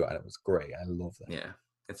go and do it, and it was great. I love that. Yeah,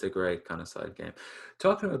 it's a great kind of side game.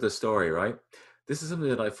 Talking about the story, right? This is something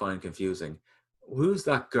that I find confusing. Who's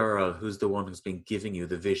that girl who's the one who's been giving you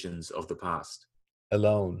the visions of the past?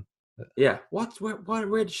 Alone. Yeah.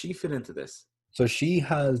 Where does she fit into this? So she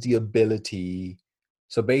has the ability.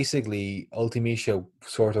 So basically, Ultimecia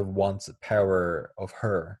sort of wants power of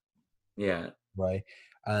her. Yeah. Right.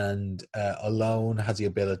 And Alone has the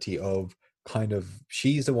ability of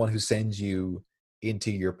she's the one who sends you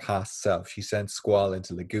into your past self. She sends Squall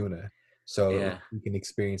into Laguna. So you can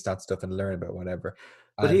experience that stuff and learn about whatever.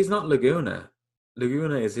 But he's not Laguna.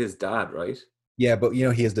 Laguna is his dad, right? Yeah, but he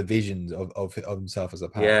has the visions of himself as a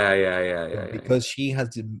past. Yeah. Because she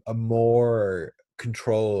has a more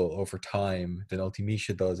control over time than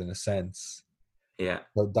Ultimecia does in a sense. Yeah.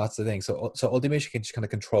 Well, that's the thing. So Ultimecia can just kind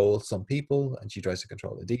of control some people, and she tries to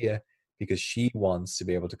control Idea because she wants to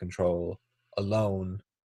be able to control Alone,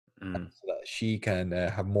 so that she can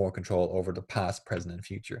have more control over the past, present, and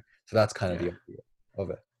future. So that's kind of the idea of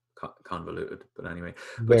it. Convoluted, but anyway.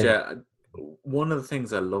 But yeah, one of the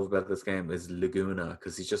things I love about this game is Laguna,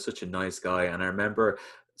 because he's just such a nice guy. And I remember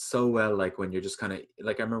so well, like when you're just kind of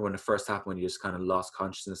like, I remember when it first happened, when you just kind of lost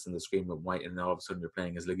consciousness and the screen went white, and then all of a sudden you're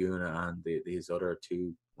playing as Laguna and these other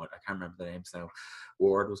two, I can't remember the names now.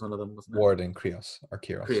 Ward was one of them, wasn't it? Ward and Krios, or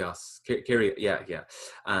Kyrios, yeah.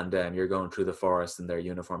 And you're going through the forest in their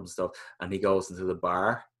uniforms and stuff, and he goes into the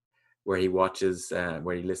bar where he watches,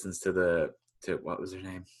 where he listens to what was her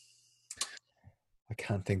name? I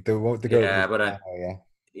can't think. The girl. Yeah, but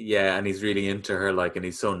yeah, and he's really into her, like, and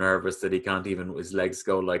he's so nervous that he can't even, his legs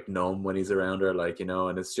go like numb when he's around her, like,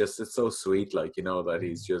 and it's so sweet, like, that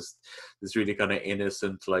he's just this really kind of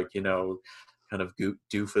innocent, like, kind of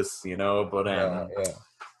doofus, but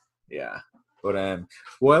yeah. But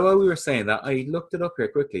while we were saying that, I looked it up here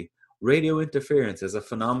quickly. Radio interference is a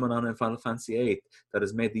phenomenon in Final Fantasy VIII that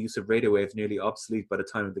has made the use of radio waves nearly obsolete by the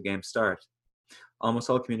time of the game's start. Almost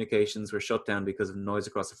all communications were shut down because of noise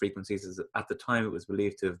across the frequencies. As at the time, it was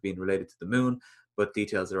believed to have been related to the moon, but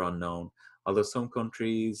details are unknown. Although some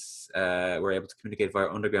countries were able to communicate via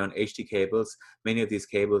underground HT cables, many of these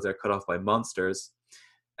cables are cut off by monsters.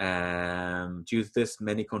 Due to this,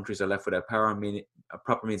 many countries are left without power and a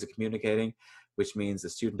proper means of communicating, which means the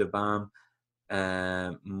student of BAM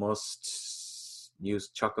must use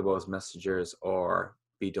Chocobo's messengers or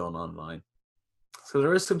be done online. So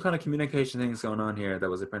there is some kind of communication things going on here that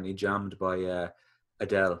was apparently jammed by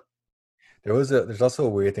Adele. There's also a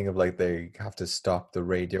weird thing of like they have to stop the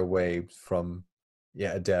radio waves from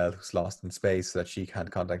Adele, who's lost in space, so that she can't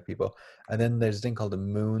contact people. And then there's a thing called the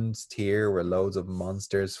Moon's Tear, where loads of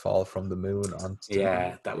monsters fall from the moon onto.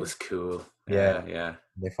 Yeah, that was cool. Yeah.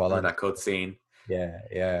 They fall on that cutscene.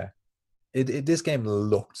 Yeah. This game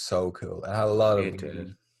looked so cool. It had a lot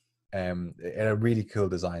of and really cool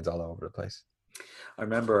designs all over the place. I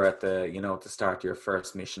remember at the start of your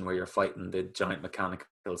first mission where you're fighting the giant mechanical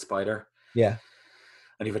spider. Yeah.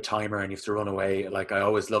 And you have a timer and you have to run away. Like, I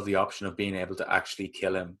always love the option of being able to actually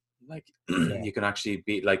kill him. Like, you can actually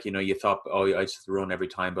beat, like, you thought, I just run every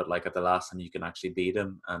time, but like at the last time you can actually beat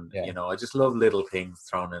him. And, I just love little things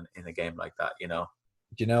thrown in a game like that,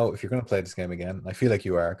 If you're going to play this game again, I feel like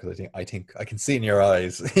you are, because I think I can see in your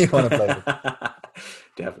eyes you want to play it.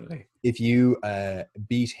 Definitely. If you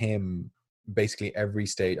beat him basically every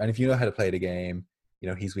stage, and if you know how to play the game,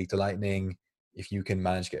 he's weak to lightning. If you can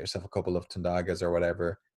manage to get yourself a couple of Tundagas or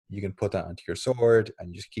whatever, you can put that onto your sword and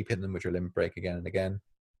you just keep hitting them with your limit break again and again.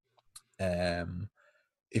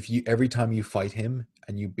 Every time you fight him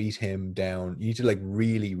and you beat him down, you need to like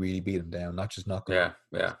really, really beat him down, not just knock him.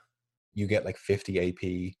 Yeah. You get like 50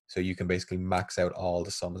 AP, so you can basically max out all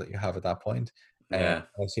the sums that you have at that point. I've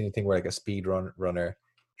seen a thing where like a speed runner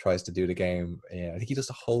tries to do the game. I think he does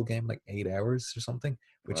the whole game like 8 hours or something,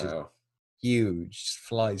 which is huge. Just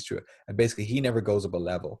flies through it, and basically he never goes up a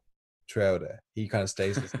level throughout it. He kind of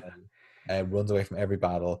stays the same and runs away from every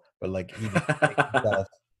battle, but like he makes himself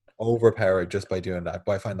overpowered just by doing that,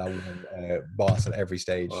 by finding that one boss at every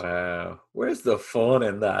stage. Wow, where's the fun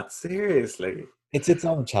in that? Seriously, it's its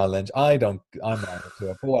own challenge. I'm not into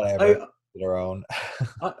it, but whatever. Their own.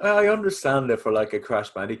 I understand it for like a Crash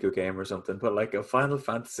Bandicoot game or something, but like a Final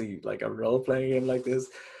Fantasy, like a role-playing game like this,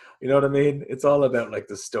 you know what I mean? It's all about like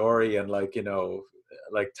the story and like,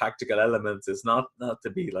 like tactical elements. It's not to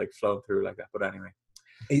be like flown through like that. But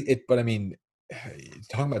anyway, but I mean,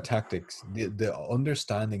 talking about tactics, the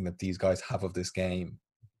understanding that these guys have of this game,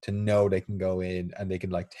 to know they can go in and they can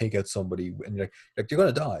like take out somebody, and you're like they're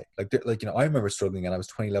gonna die. I remember struggling and I was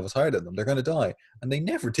 20 levels higher than them. They're gonna die, and they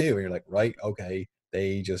never do. And you're like, right, okay,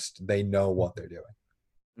 they know what they're doing.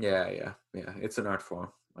 Yeah. It's an art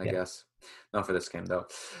form, I guess. Not for this game though.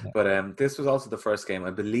 No. But this was also the first game, I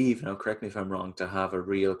believe, correct me if I'm wrong, to have a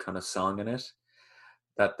real kind of song in it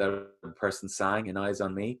that the person sang in Eyes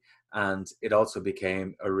on Me, and it also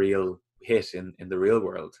became a real hit in the real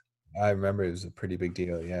world. I remember it was a pretty big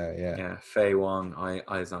deal. Yeah. Faye Wong,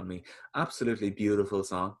 Eyes on Me, absolutely beautiful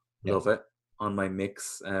song. Love it. On my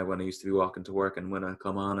mix when I used to be walking to work, and when I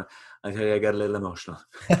come on, I tell you, I get a little emotional.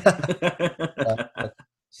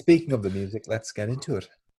 Speaking of the music, let's get into it.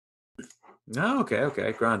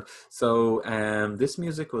 Okay, grand. So this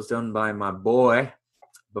music was done by my boy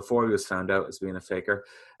before he was found out as being a faker,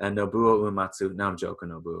 and Nobuo Uematsu. No, I'm joking,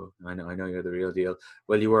 Nobuo. I know you're the real deal.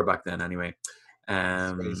 Well, you were back then anyway.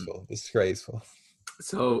 Disgraceful.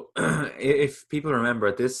 So if people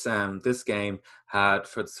remember, this game had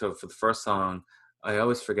for the first song, I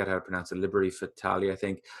always forget how to pronounce it, Liberty Fatale, I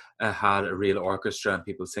think, had a real orchestra and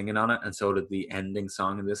people singing on it, and so did the ending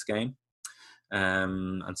song in this game.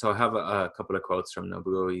 And so I have a couple of quotes from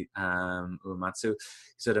Nobuo Uematsu. He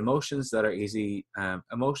said, emotions that are easy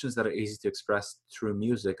to express through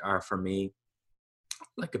music are, for me,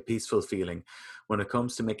 like a peaceful feeling. When it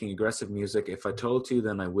comes to making aggressive music, if I told you,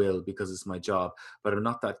 then I will, because it's my job, but I'm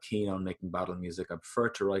not that keen on making battle music. I prefer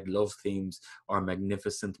to write love themes or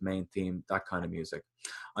magnificent main theme, that kind of music.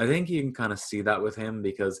 I think you can kind of see that with him,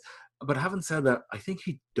 but having said that, I think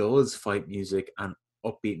he does fight music and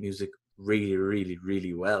upbeat music really, really,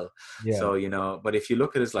 really well. Yeah. So, but if you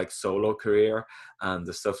look at his like solo career and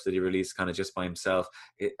the stuff that he released kind of just by himself,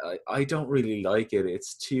 I don't really like it.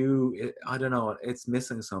 It's too, I don't know, it's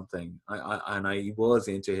missing something. I was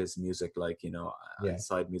into his music, like,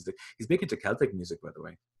 side music. He's big into Celtic music, by the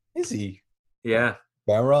way. Is he? Yeah.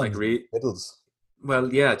 Barons, like fiddles.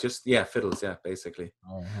 Well, yeah, fiddles, yeah, basically.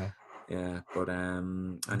 Uh-huh. Yeah, but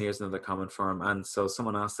and here's another comment for him. And so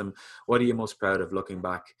someone asked him, "What are you most proud of looking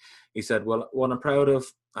back?" He said, "Well, what I'm proud of,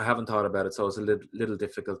 I haven't thought about it, so it's a little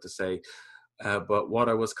difficult to say. But what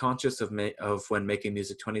I was conscious of when making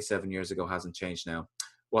music 27 years ago hasn't changed now.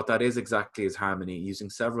 What that is exactly is harmony, using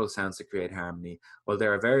several sounds to create harmony. While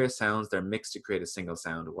there are various sounds, they're mixed to create a single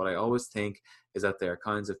sound. What I always think is that there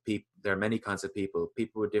are many kinds of people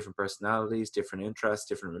with different personalities, different interests,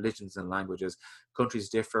 different religions and languages. Countries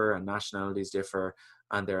differ and nationalities differ,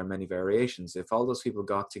 and there are many variations. If all those people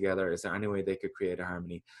got together, is there any way they could create a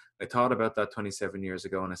harmony?" I thought about that 27 years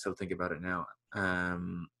ago, and I still think about it now.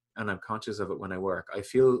 And I'm conscious of it when I work. I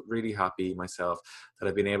feel really happy myself that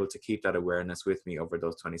I've been able to keep that awareness with me over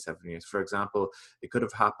those 27 years. For example, it could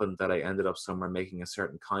have happened that I ended up somewhere making a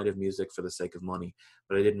certain kind of music for the sake of money,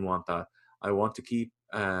 but I didn't want that. I want to keep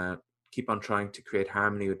on trying to create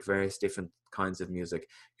harmony with various different kinds of music.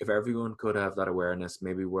 If everyone could have that awareness,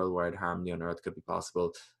 maybe worldwide harmony on earth could be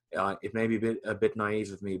possible. It may be a bit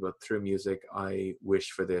naive of me, but through music, I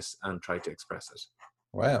wish for this and try to express it.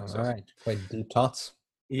 Wow, all right. Quite deep thoughts.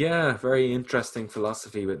 Yeah, very interesting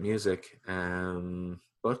philosophy with music.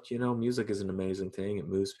 But music is an amazing thing. It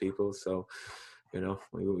moves people, so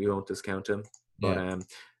we won't discount him. But Yeah.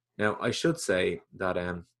 now I should say that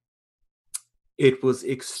it was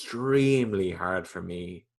extremely hard for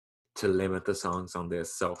me to limit the songs on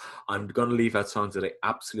this. So I'm going to leave out songs that I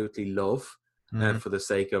absolutely love, for the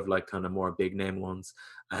sake of like kind of more big name ones.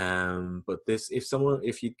 But this,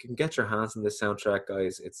 if you can get your hands on this soundtrack,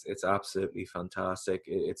 guys, it's absolutely fantastic.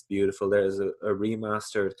 It's beautiful. There's a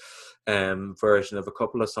remastered version of a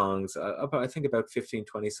couple of songs, I think about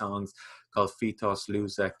 15-20 songs, called Fitos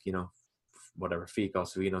Luzek, whatever,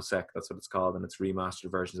 Ficos Vinosek, that's what it's called, and it's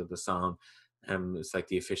remastered versions of the song. It's like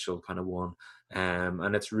the official kind of one,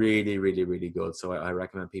 and it's really, really, really good. So I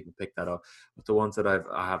recommend people pick that up. But the ones that I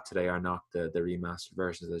have today are not the remastered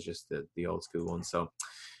versions; they're just the old school ones. So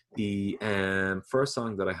the first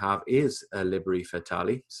song that I have is Liberi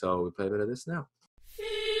Fatali. So we play a bit of this now.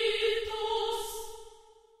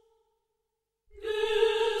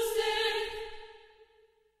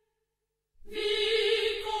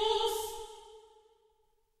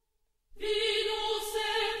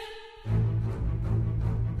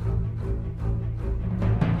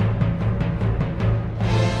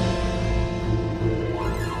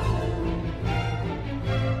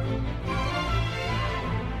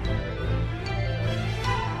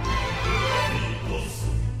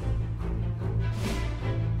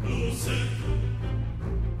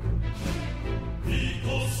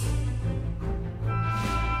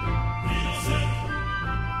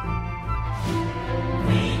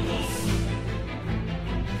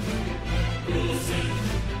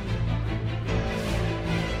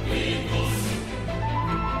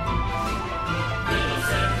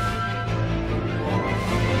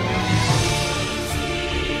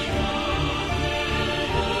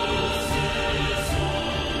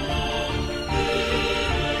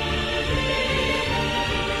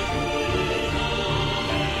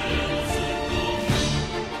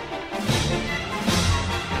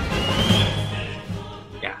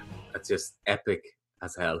 Just epic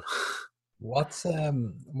as hell. What's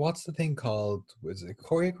the thing called? Was it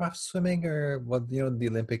choreographed swimming or what? The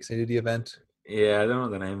Olympics, they do the event. Yeah, I don't know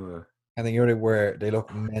the name of it. I think where they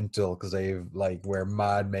look mental because they wear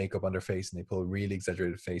mad makeup on their face and they pull really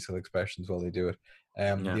exaggerated facial expressions while they do it.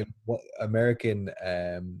 The American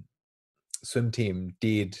swim team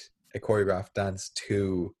did a choreographed dance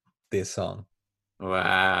to this song.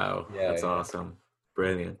 Wow, that's awesome,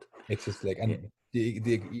 brilliant. It's just like you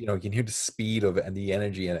can hear the speed of it and the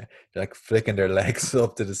energy in it. They're like flicking their legs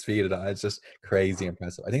up to the speed of that. It's just crazy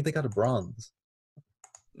impressive. I think they got a bronze.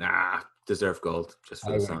 Nah, deserve gold just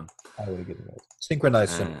for the song. I would have given it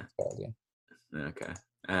synchronized swimming. Okay.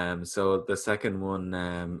 So the second one,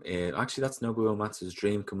 actually that's Nobuo Uematsu's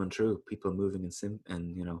dream coming true. People moving in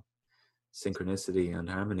synchronicity and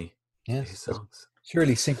harmony. Yes.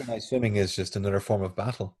 Surely synchronized swimming is just another form of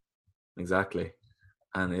battle. Exactly.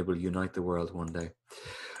 And it will unite the world one day.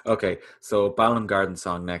 Okay, so Balham Garden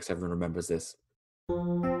song next. Everyone remembers this.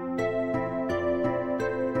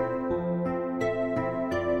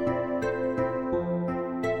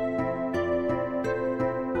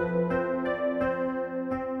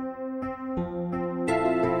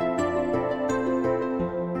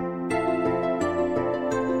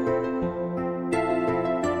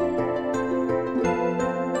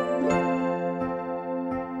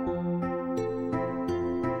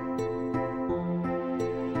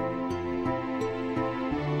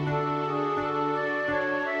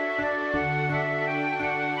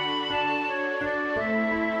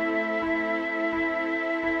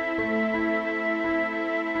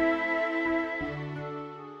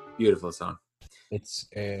 Beautiful song. It's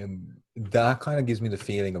that kind of gives me the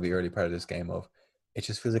feeling of the early part of this game of it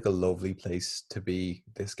just feels like a lovely place to be.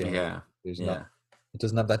 This game, Yeah. there's Yeah. not, it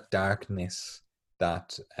doesn't have that darkness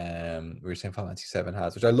that we were saying Final Fantasy VII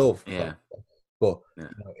has, which I love. Yeah. But Yeah.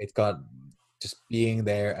 you know, it's got just being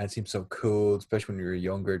there, and it seems so cool, especially when you're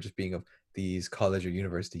younger, just being of these college or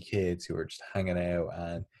university kids who are just hanging out,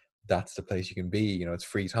 and that's the place you can be. You know, it's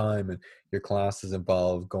free time, and your classes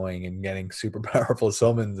involve going and getting super powerful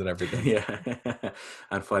summons and everything. Yeah.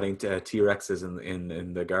 And fighting T-Rexes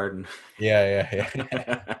in the garden. Yeah.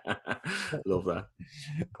 Love that.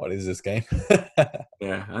 What is this game?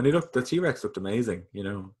 Yeah, and the T-Rex looked amazing, you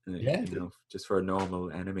know, Yeah. you know, just for a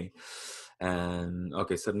normal enemy.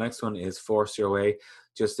 Okay, so the next one is Force Your Way.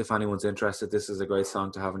 Just if anyone's interested, this is a great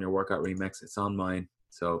song to have in your workout remix. It's on mine.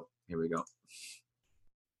 So here we go.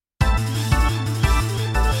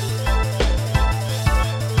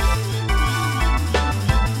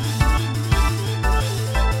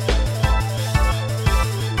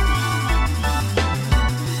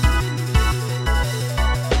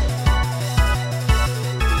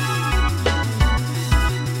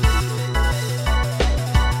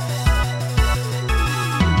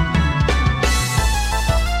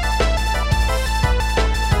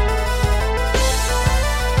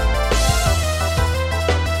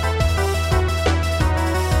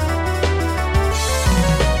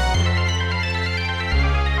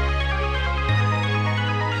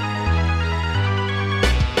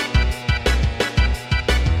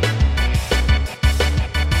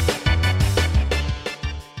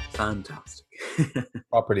 Fantastic.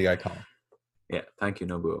 Property icon. Yeah, thank you,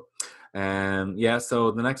 Nobuo. Yeah,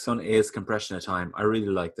 so the next one is Compression of Time. I really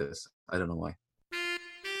like this. I don't know why.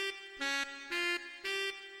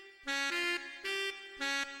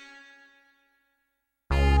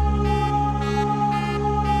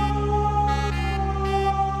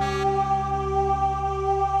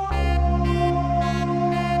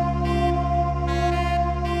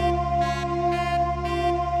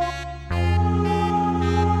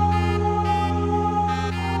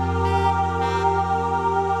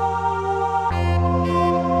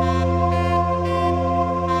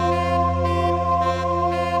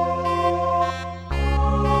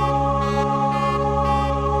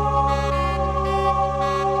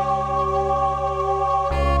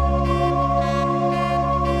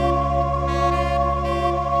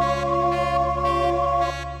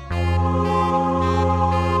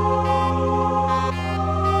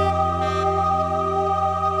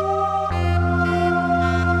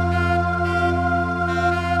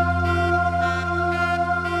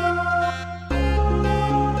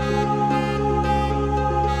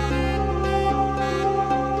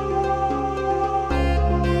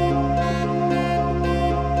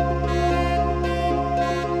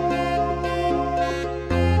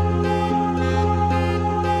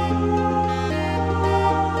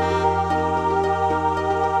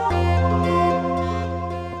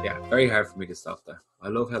 Very hard for me to stop there. I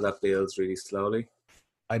love how that builds really slowly.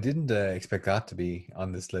 I didn't expect that to be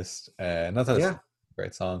on this list. Not that it's a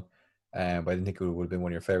great song, but I didn't think it would have been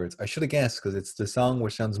one of your favorites. I should have guessed because it's the song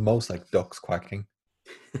which sounds most like ducks quacking.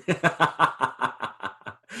 I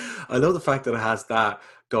love the fact that it has that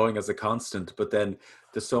going as a constant, but then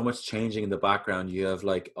there's so much changing in the background. You have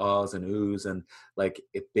like ahs and oohs, and like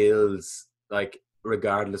it builds like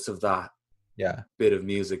regardless of that bit of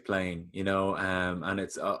music playing, you know, and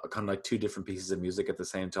it's kind of like two different pieces of music at the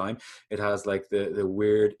same time. It has like the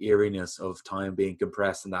weird eeriness of time being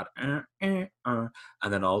compressed and that and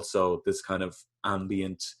then also this kind of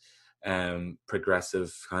ambient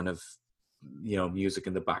progressive kind of, you know, music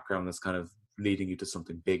in the background that's kind of leading you to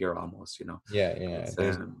something bigger almost, you know.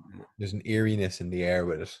 There's an eeriness in the air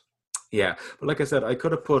with it. Yeah, but like I said, I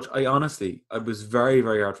could have put, it was very,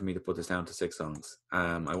 very hard for me to put this down to 6 songs.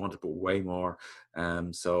 I wanted to put way more.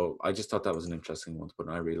 So I just thought that was an interesting one to put,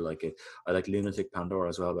 and I really like it. I like Lunatic Pandora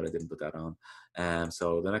as well, but I didn't put that on.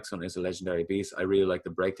 So the next one is A Legendary Beast. I really like the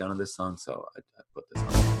breakdown of this song, so I put this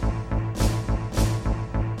on.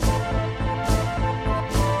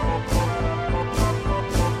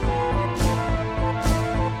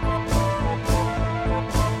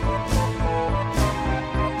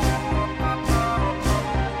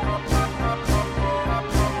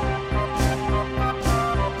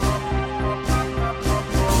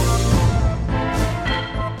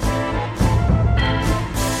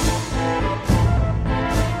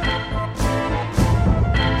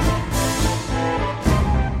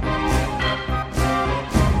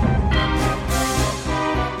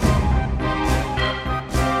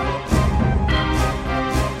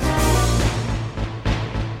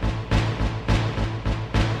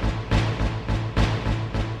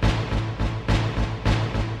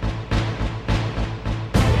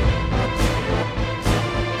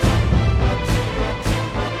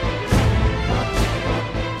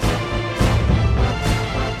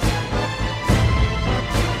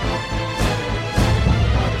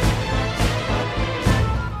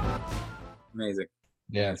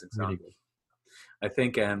 Yeah, Amazing it's really song. good.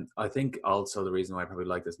 I think also the reason why I probably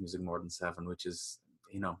like this music more than Seven, which is,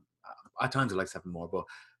 you know, at times I like Seven more, but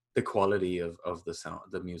the quality of the sound,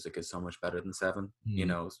 the music is so much better than Seven. You Mm.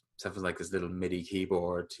 know, Seven's like this little MIDI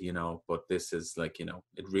keyboard, you know, but this is like, you know,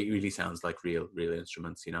 it really sounds like real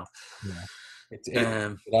instruments, you know. Yeah,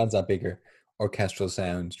 Um, it adds that bigger orchestral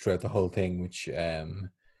sound throughout the whole thing, which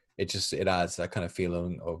it adds that kind of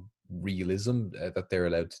feeling of realism that they're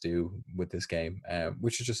allowed to do with this game,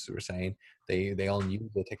 which is just we're saying they all knew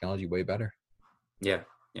the technology way better. yeah,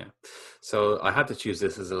 yeah. So I had to choose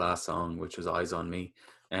this as the last song, which was Eyes on Me.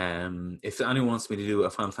 If anyone wants me to do a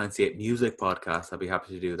Final Fantasy VIII music podcast, I'd be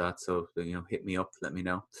happy to do that. So, you know, hit me up, let me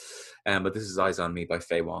know. But this is Eyes on Me by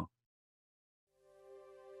Fei Wong.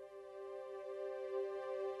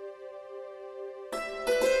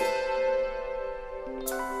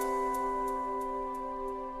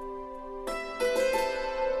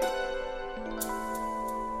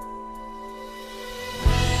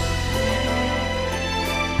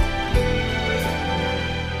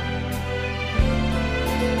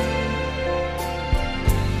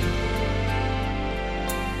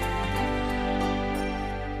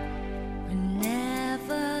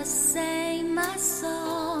 Never say my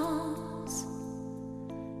songs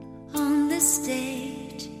on the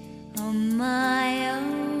stage on my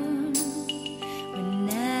own. We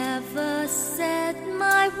never said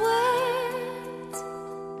my words,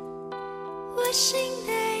 wishing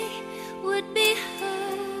they would be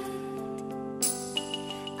heard.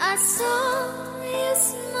 I saw you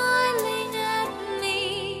smiling at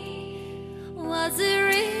me. Was it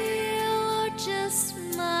real or just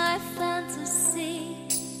my fantasy?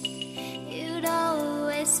 You'd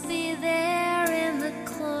always be there in the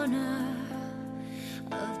corner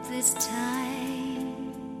of this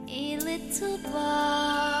tiny little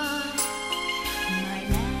bar. My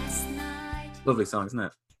last night. Lovely song, isn't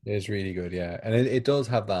it? It's really good, yeah, and it does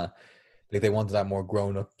have that. Like they wanted that more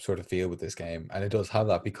grown-up sort of feel with this game, and it does have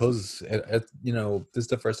that because you know, this is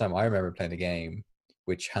the first time I remember playing a game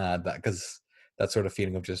which had that, because that sort of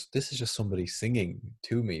feeling of just this is just somebody singing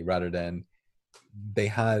to me, rather than they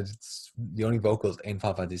had the only vocals in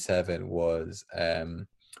Final Fantasy VII was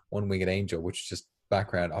One Winged Angel, which is just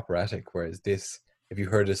background operatic, whereas this, if you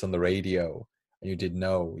heard this on the radio and you didn't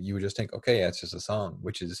know, you would just think, okay, yeah, it's just a song,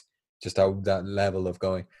 which is just that level of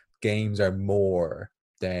going, games are more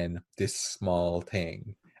than this small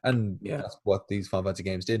thing. And Yeah. that's what these Final Fantasy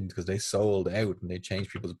games did, because they sold out and they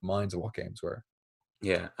changed people's minds of what games were.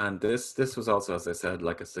 Yeah, and this was also, as I said,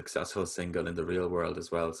 like a successful single in the real world as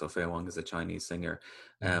well. So Fei Wong is a Chinese singer,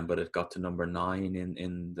 but it got to number 9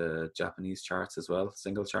 in the Japanese charts as well,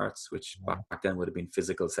 single charts, which back then would have been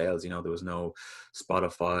physical sales. You know, there was no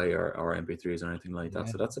Spotify or MP3s or anything like that.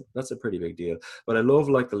 Yeah. So that's a pretty big deal. But I love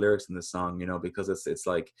like the lyrics in the song, you know, because it's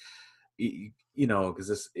like, you know,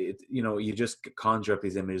 because you know, you just conjure up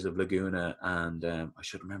these images of Laguna and I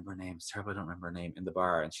should remember her name. It's terrible, I don't remember her name, in the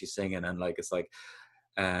bar, and she's singing, and like it's like,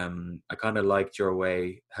 I kind of liked your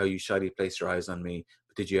way, how you shyly placed your eyes on me,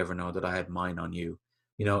 but did you ever know that I had mine on you?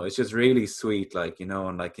 You know, it's just really sweet, like, you know,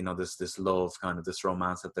 and like, you know, this love, kind of this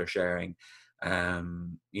romance that they're sharing.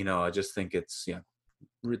 You know, I just think it's, yeah,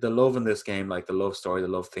 the love in this game, like the love story, the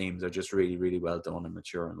love themes are just really well done and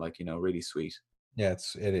mature, and like, you know, really sweet. Yeah,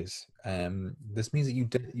 it is. This means that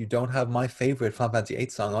you don't have my favorite Final Fantasy VIII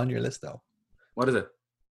song on your list, though. What is it?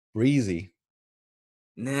 Breezy.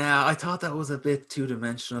 Nah, I thought that was a bit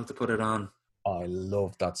two-dimensional to put it on. I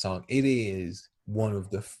love that song. It is one of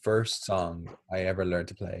the first songs I ever learned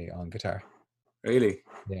to play on guitar. Really?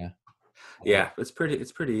 Yeah. Yeah, it's pretty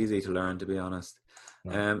easy to learn, to be honest.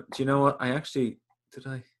 Yeah. Do you know what? I actually did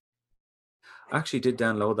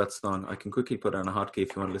download that song. I can quickly put it on a hotkey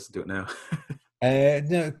if you want to listen to it now.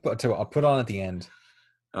 No, but I'll put it on at the end.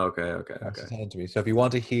 Okay. Send it to me. So if you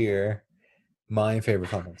want to hear my favorite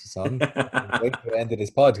Final Fantasy song, wait for the end of this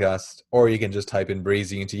podcast, or you can just type in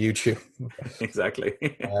Breezy into YouTube. Exactly.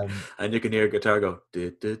 And you can hear guitar go.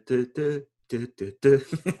 Du, du, du, du, du, du, du.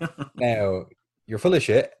 Now you're full of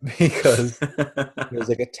shit, because there's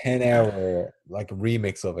like a 10-hour like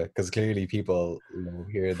remix of it, because clearly people, you know,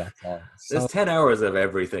 hear that song. There's 10 hours of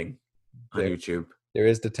everything on YouTube. There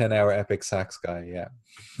is the 10-hour epic sax guy, yeah.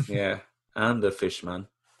 Yeah, and the Fishman.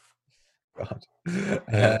 God.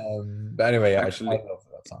 But anyway, Actually, I love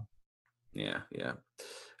that song. Yeah.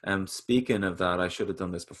 Speaking of that, I should have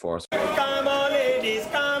done this before. Come on, ladies,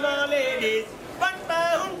 one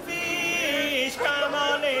pound fish. Come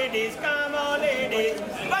on, ladies, one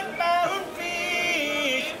pound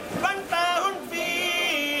fish, one pound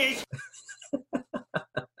fish.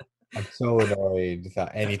 I'm so annoyed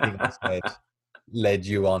that anything I said led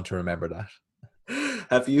you on to remember that.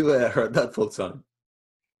 Have you heard that full song?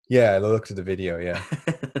 Yeah, I looked at the video. Yeah,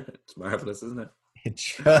 It's marvelous, isn't it?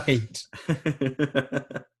 it's right.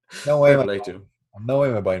 No way, Fair am I, play to him. no way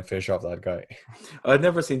am I buying fish off that guy. I've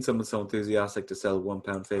never seen someone so enthusiastic to sell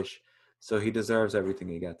 £1 fish, so he deserves everything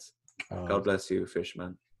he gets. Oh, God bless you,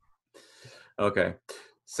 Fishman. Okay,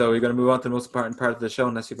 so we're going to move on to the most important part of the show,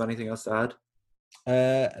 unless you've anything else to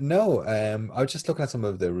add. no, I was just looking at some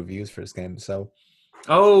of the reviews for this game. So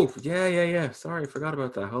Oh, yeah. Sorry, I forgot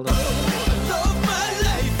about that. Hold on. Love my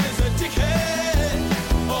life is a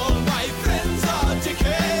dickhead. All my friends are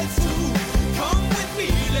dickheads too. Come with me,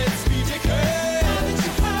 let's be dickheads.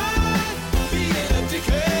 Being a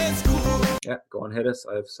dickhead's cool. Yeah, go on, hit us.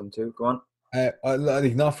 I have some too. Go on.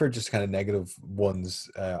 like not for just kind of negative ones.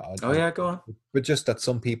 Oh, yeah, go on. But just that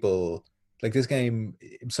some people like this game.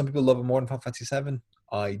 Some people love it more than Final Fantasy VII.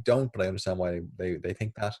 I don't, but I understand why they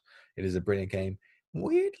think that. It is a brilliant game.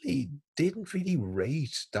 Weirdly, didn't really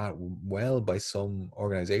rate that well by some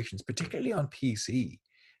organizations, particularly on PC.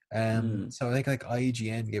 So I think like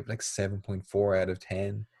IGN gave it like 7.4 out of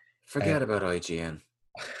 10. Forget about IGN.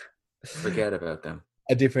 Forget about them.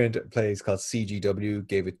 A different place called CGW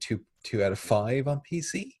gave it 2 out of 5 on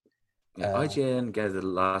PC. Yeah, IGN gave The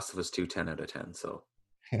Last of Us 2 10 out of 10. So,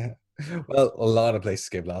 well, a lot of places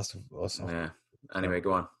gave Last of Us. yeah. Anyway,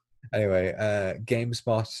 go on. Anyway,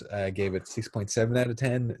 GameSpot gave it 6.7 out of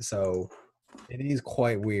 10. So it is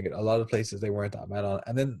quite weird. A lot of places they weren't that mad on.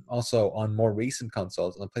 And then also on more recent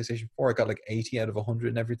consoles, on PlayStation 4, it got like 80 out of 100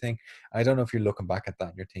 and everything. I don't know if you're looking back at that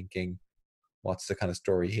and you're thinking, what's the kind of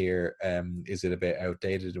story here? Is it a bit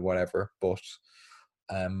outdated or whatever? But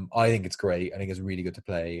I think it's great. I think it's really good to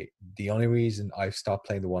play. The only reason I've stopped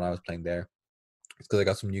playing the one I was playing there is because I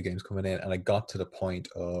got some new games coming in, and I got to the point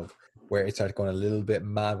of where it started going a little bit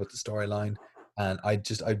mad with the storyline. And I've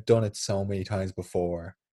done it so many times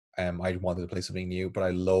before. I wanted to play something new, but I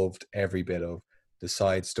loved every bit of the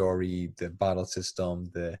side story, the battle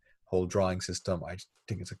system, the whole drawing system. I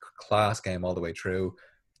think it's a class game all the way through.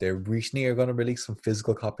 They recently are going to release some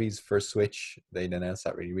physical copies for Switch. They announced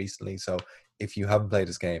that really recently. So if you haven't played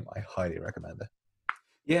this game, I highly recommend it.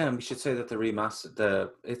 Yeah, and we should say that the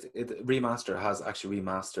remaster has actually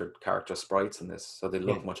remastered character sprites in this, so they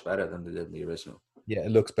look much better than they did in the original. Yeah,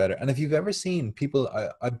 it looks better. And if you've ever seen people,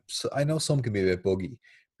 I know some can be a bit buggy,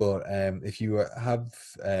 but if you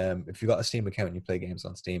got a Steam account and you play games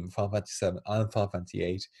on Steam, Final Fantasy 7 and Final Fantasy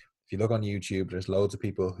 8, if you look on YouTube, there's loads of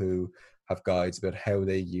people who have guides about how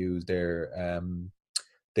they use their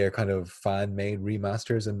kind of fan-made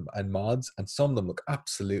remasters and mods, and some of them look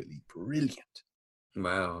absolutely brilliant.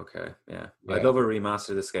 Wow, okay, yeah. I'd love a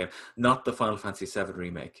remaster of this game. Not the Final Fantasy 7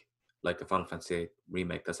 remake, like the Final Fantasy 8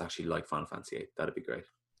 remake that's actually like Final Fantasy 8. That'd be great.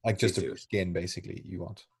 Like just a skin, basically, you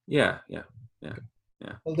want. Yeah.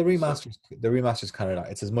 Well, the remasters kind of,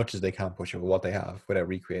 it's as much as they can push over what they have without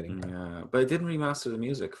recreating. Yeah, but it didn't remaster the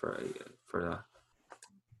music for that,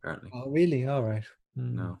 apparently. Oh, really? All right.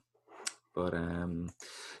 No. But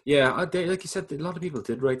yeah, like you said, a lot of people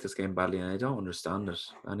did rate this game badly, and I don't understand it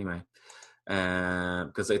anyway.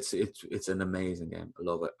 Because it's an amazing game. I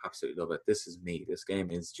love it, absolutely love it. This is me. This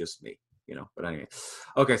game is just me, you know. But anyway,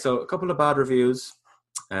 okay. So a couple of bad reviews.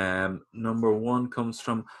 Number 1 comes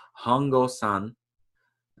from Hongo-san.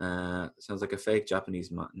 Sounds like a fake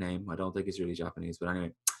Japanese name. I don't think he's really Japanese, but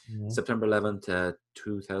anyway. September 11th,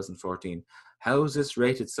 2014. How is this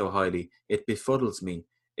rated so highly? It befuddles me.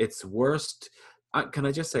 It's worst. Can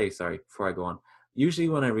I just say, sorry, before I go on? Usually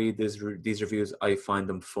when I read these reviews, I find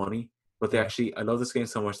them funny. But I love this game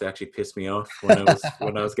so much they actually pissed me off when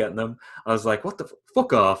I was getting them. I was like, what the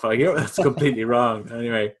fuck off. I hear that's completely wrong.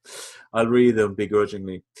 Anyway, I'll read them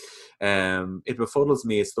begrudgingly. It befuddles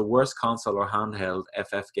me. It's the worst console or handheld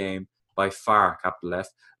FF game by far, capital F.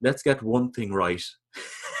 Let's get one thing right.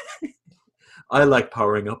 I like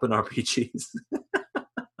powering up in RPGs.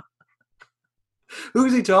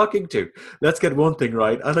 Who's he talking to? Let's get one thing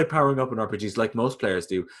right. I like powering up in RPGs like most players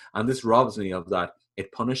do, and this robs me of that. It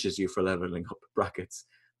punishes you for leveling up brackets.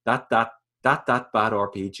 That bad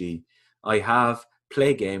RPG. I have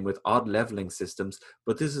play game with odd leveling systems,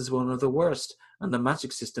 but this is one of the worst, and the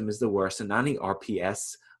magic system is the worst in any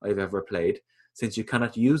RPS I've ever played, since you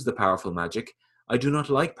cannot use the powerful magic. I do not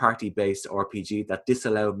like party-based RPG that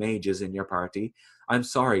disallow mages in your party. I'm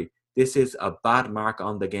sorry, this is a bad mark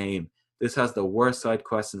on the game. This has the worst side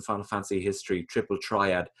quest in Final Fantasy history, Triple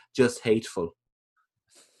Triad. Just hateful.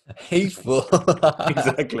 Hateful.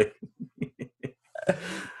 Exactly.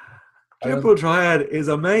 Triple Triad is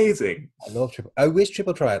amazing. I love I wish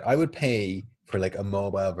Triple Triad. I would pay for like a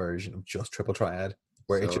mobile version of just Triple Triad,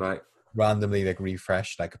 where it should randomly like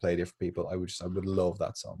refresh, and I could play different people. I would love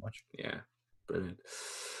that so much. Yeah. Brilliant.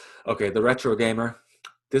 Okay, the retro gamer.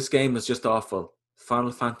 This game is just awful.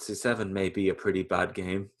 Final Fantasy VII may be a pretty bad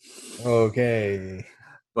game, Okay.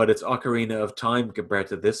 but it's Ocarina of Time compared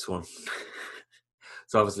to this one.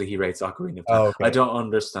 So obviously he rates Ocarina of Time. Oh, okay. I don't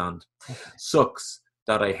understand. Sucks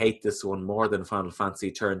that I hate this one more than Final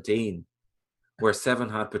Fantasy 13, where 7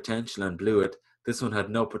 had potential and blew it. This one had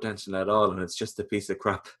no potential at all, and it's just a piece of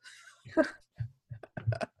crap.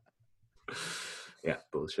 Yeah,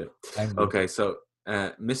 bullshit. Okay, so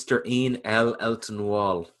Mr. Ian L. Elton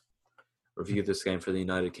Wall reviewed this game for the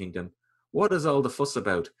United Kingdom. What is all the fuss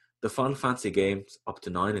about? The Final Fantasy games, up to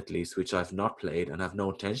 9 at least, which I've not played and have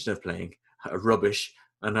no intention of playing, are rubbish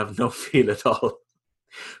and have no feel at all.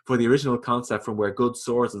 For the original concept from where good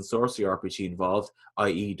swords and sorcery RPG involved,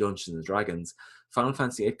 i.e. Dungeons and Dragons, Final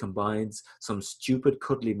Fantasy VIII combines some stupid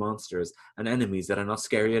cuddly monsters and enemies that are not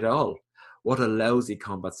scary at all. What a lousy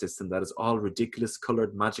combat system that is all ridiculous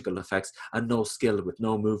coloured magical effects and no skill with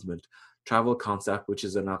no movement. Travel concept, which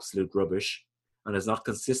is an absolute rubbish and is not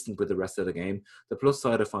consistent with the rest of the game. The plus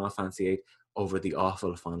side of Final Fantasy VIII over the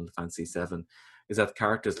awful Final Fantasy VII is that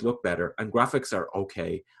characters look better and graphics are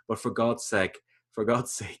okay, but for God's sake,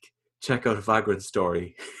 check out Vagrant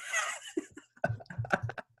Story.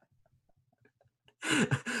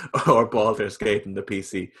 Or Baldur's Gate in the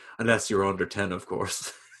PC, unless you're under 10, of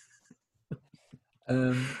course.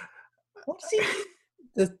 What's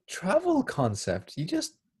the travel concept? You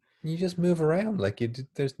just move around like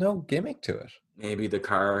there's no gimmick to it. Maybe the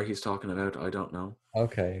car he's talking about, I don't know.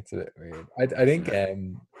 Okay, it's a bit weird. I think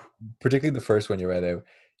particularly the first one you read out,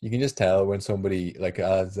 you can just tell when somebody like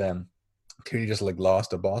has clearly just like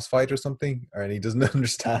lost a boss fight or something, and he doesn't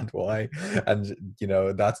understand why. And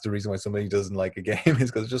that's the reason why somebody doesn't like a game, is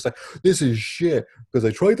because it's just like, this is shit because I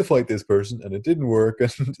tried to fight this person and it didn't work,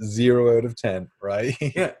 and 0 out of 10, right?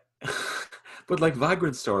 Yeah. But like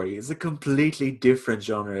Vagrant Story is a completely different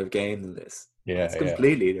genre of game than this. Yeah, it's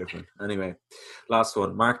completely different. Anyway, last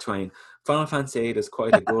one, Mark Twain. Final Fantasy VIII is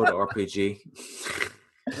quite a good RPG.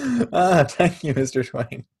 Thank you, Mr.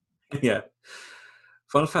 Twain. Yeah.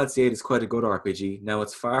 Final Fantasy VIII is quite a good RPG. Now,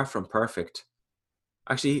 it's far from perfect.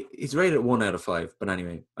 Actually, it's rated 1 out of 5, but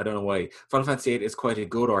anyway, I don't know why. Final Fantasy VIII is quite a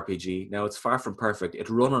good RPG. Now, it's far from perfect. It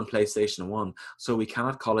ran on PlayStation 1, so we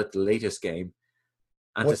cannot call it the latest game.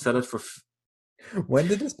 And to sell it for... When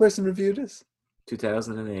did this person review this?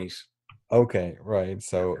 2008. Okay, right.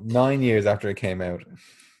 So 9 years after it came out.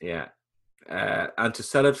 Yeah. And to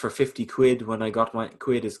sell it for 50 quid when I got my...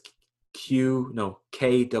 Quid is KWID.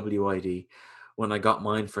 When I got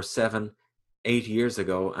mine for 7-8 years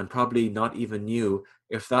ago, and probably not even new.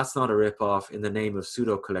 If that's not a rip-off in the name of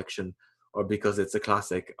pseudo collection or because it's a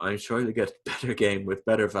classic, I'm sure you'll get a better game with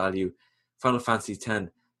better value. Final Fantasy X,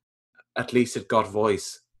 at least it got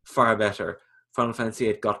voice, far better. Final Fantasy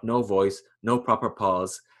VIII got no voice, no proper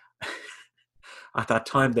pause. At that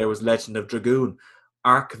time there was Legend of Dragoon,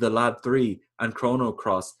 Ark the Lad 3 and Chrono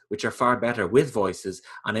Cross, which are far better with voices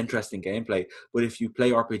and interesting gameplay. But if you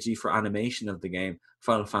play RPG for animation of the game,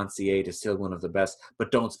 Final Fantasy VIII is still one of the best,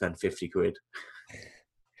 but don't spend 50 quid.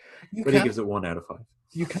 But he gives it 1 out of 5.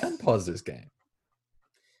 You can pause this game.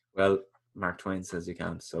 Well, Mark Twain says you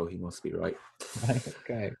can, so he must be right.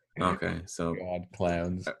 Okay. Okay, so... God,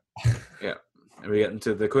 clowns. Yeah. Are we getting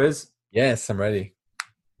to the quiz? Yes, I'm ready.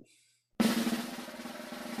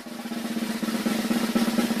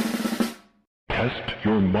 Test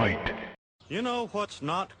your might. You know what's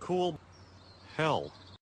not cool? Hell.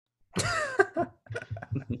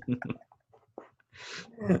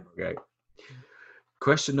 Okay.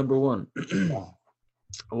 Question number 1.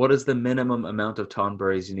 What is the minimum amount of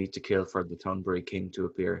Tonberries you need to kill for the Tonberry King to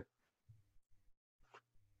appear?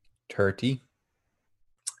 30.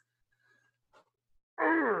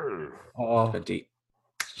 Oh, 20.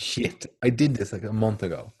 shit. I did this like a month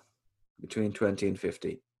ago. Between 20 and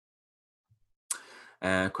 50.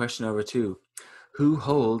 Question number 2. Who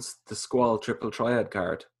holds the Squall Triple Triad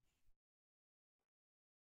card?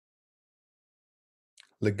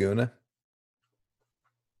 Laguna.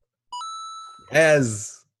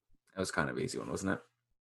 Yes. That was kind of an easy one, wasn't it?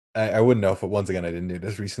 I wouldn't know, but once again, I didn't do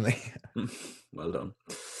this recently. Well done.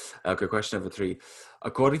 Okay, question number 3.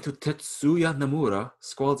 According to Tetsuya Nomura,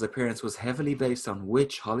 Squall's appearance was heavily based on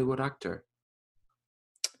which Hollywood actor?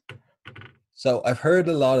 So I've heard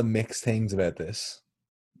a lot of mixed things about this.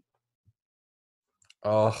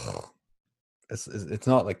 Oh, it's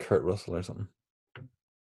not like Kurt Russell or something.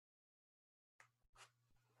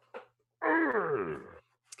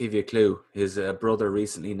 Give you a clue. His brother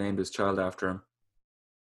recently named his child after him.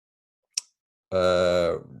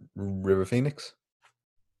 River Phoenix.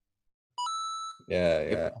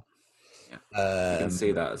 Yeah. You can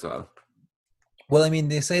see that as well. Well, I mean,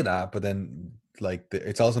 they say that, but then like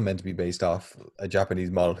it's also meant to be based off a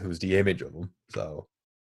Japanese model who's the image of him. So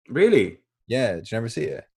Really? yeah, did you never see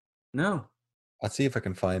it? No. I'll see if I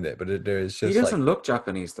can find it, but there's He just like doesn't look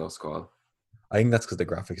Japanese though, Squall. I think that's because the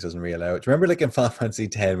graphics doesn't really allow it. Do you remember like in Final Fantasy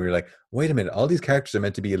X, we were like, wait a minute, all these characters are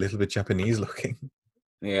meant to be a little bit Japanese looking.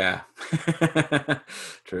 Yeah.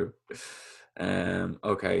 True.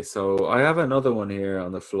 Okay, so I have another one here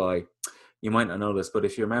on the fly. You might not know this, but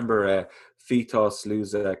if you remember Fetos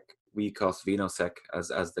Luzek Wekos Vinosek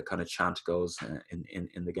as the kind of chant goes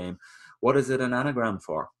in the game, what is it an anagram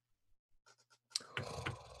for?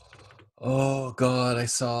 Oh God, I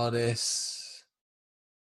saw this.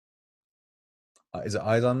 Is it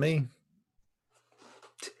Eyes on Me?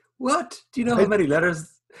 What? Do you know how many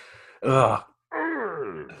letters? Ugh.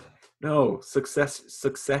 No,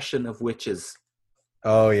 succession of witches.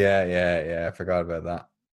 Oh yeah. I forgot about that.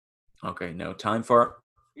 Okay, now time for.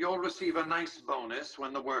 You'll receive a nice bonus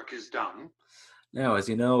when the work is done. Now, as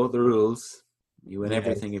you know the rules, you win Yes.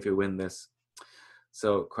 everything if you win this.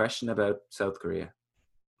 So, question about South Korea.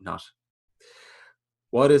 Not.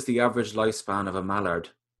 What is the average lifespan of a mallard?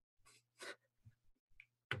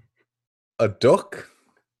 A duck?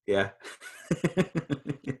 Yeah.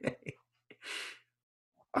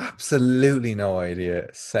 Absolutely no idea.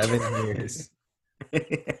 7 years.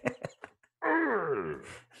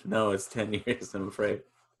 No, it's 10 years, I'm afraid.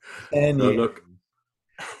 10 So years. look.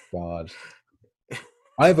 God.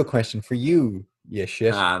 I have a question for you, you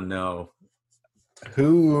shit. No.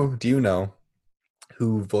 Who do you know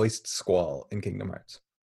who voiced Squall in Kingdom Hearts?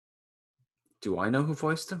 Do I know who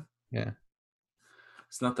voiced him? Yeah.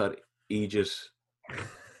 It's not that Aegis.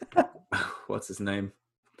 What's his name?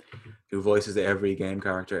 Who voices every game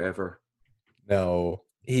character ever. No.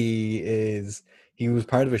 He was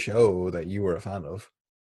part of a show that you were a fan of.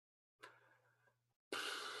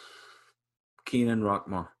 Keenan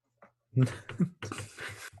Rockmore.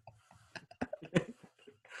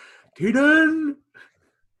 Keenan!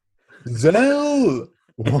 Zell!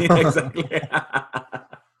 Yeah, exactly.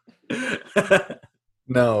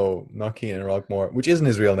 No, not Keenan Rockmore, which isn't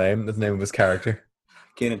his real name. That's the name of his character.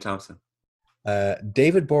 Keenan Thompson.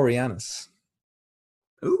 David Boreanaz.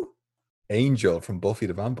 Who? Angel from Buffy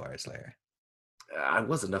the Vampire Slayer. I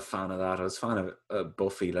wasn't a fan of that. I was a fan of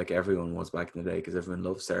Buffy, like everyone was back in the day, because everyone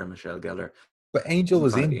loved Sarah Michelle Gellar. But Angel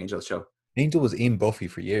was the in Angel show. Angel was in Buffy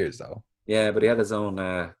for years, though. Yeah, but he had his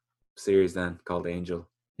own series then called Angel.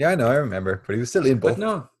 Yeah, I know, I remember, but he was still in Buffy. But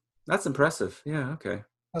no, that's impressive. Yeah, okay.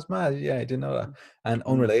 That's mad. Yeah, I didn't know that. And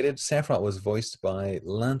unrelated, Sephiroth was voiced by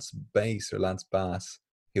Lance Bass,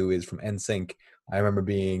 who is from NSYNC. I remember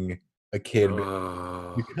being a kid.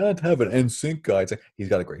 You can't have an NSYNC guy. It's like, he's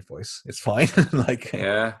got a great voice. It's fine. Like,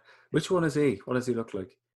 yeah. Which one is he? What does he look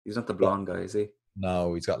like? He's not the blonde guy, is he?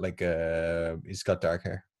 No, he's got like he's got dark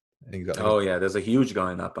hair. I think he's got. Like, yeah, there's a huge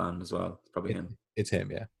guy in that band as well. It's probably him. It's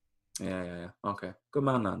him, yeah. Yeah. Okay, good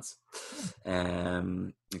man, Lance.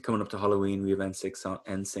 Coming up to Halloween, we have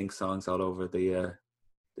NSYNC songs all over the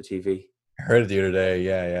TV. I heard it the other day.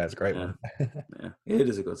 Yeah, it's a great one. Yeah, it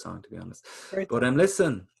is a good song, to be honest. Great. But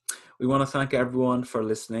listen, we want to thank everyone for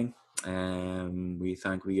listening. We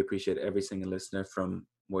appreciate every single listener from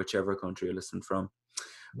whichever country you listen from.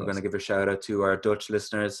 We're going to give a shout out to our Dutch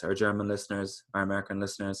listeners, our German listeners, our American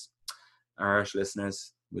listeners, our Irish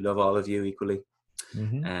listeners. We love all of you equally.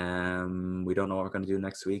 Mm-hmm. We don't know what we're going to do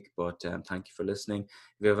next week, but thank you for listening.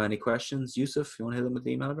 If you have any questions, Yusuf, you want to hit them with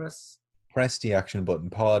the email address? Press the action button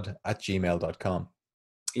pod@gmail.com.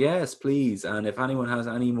 Yes, please. And if anyone has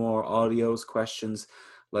any more audios, questions,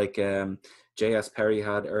 like J.S. Perry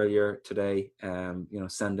had earlier today,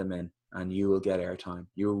 send them in and you will get airtime.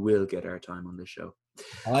 You will get airtime on this show.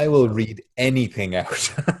 I will read anything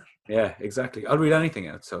out. Yeah, exactly. I'll read anything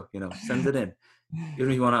out. So, send it in.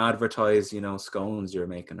 Even if you want to advertise, scones you're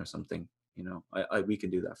making or something, we can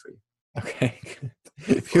do that for you. Okay.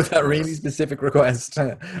 If you have that really specific request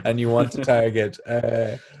and you want to target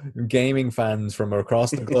gaming fans from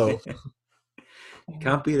across the globe. You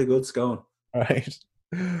can't beat a good scone. Right.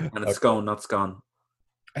 And it's scone, not scone.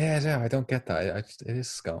 Yeah, I don't get that. It is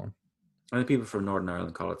scone. And the people from Northern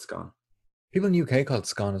Ireland call it scone. People in the UK call it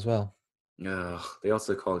scone as well. They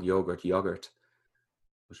also call yogurt,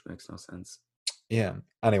 which makes no sense. Yeah.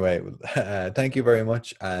 Anyway, thank you very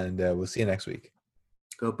much, and we'll see you next week.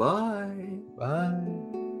 Goodbye.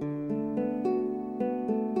 Bye.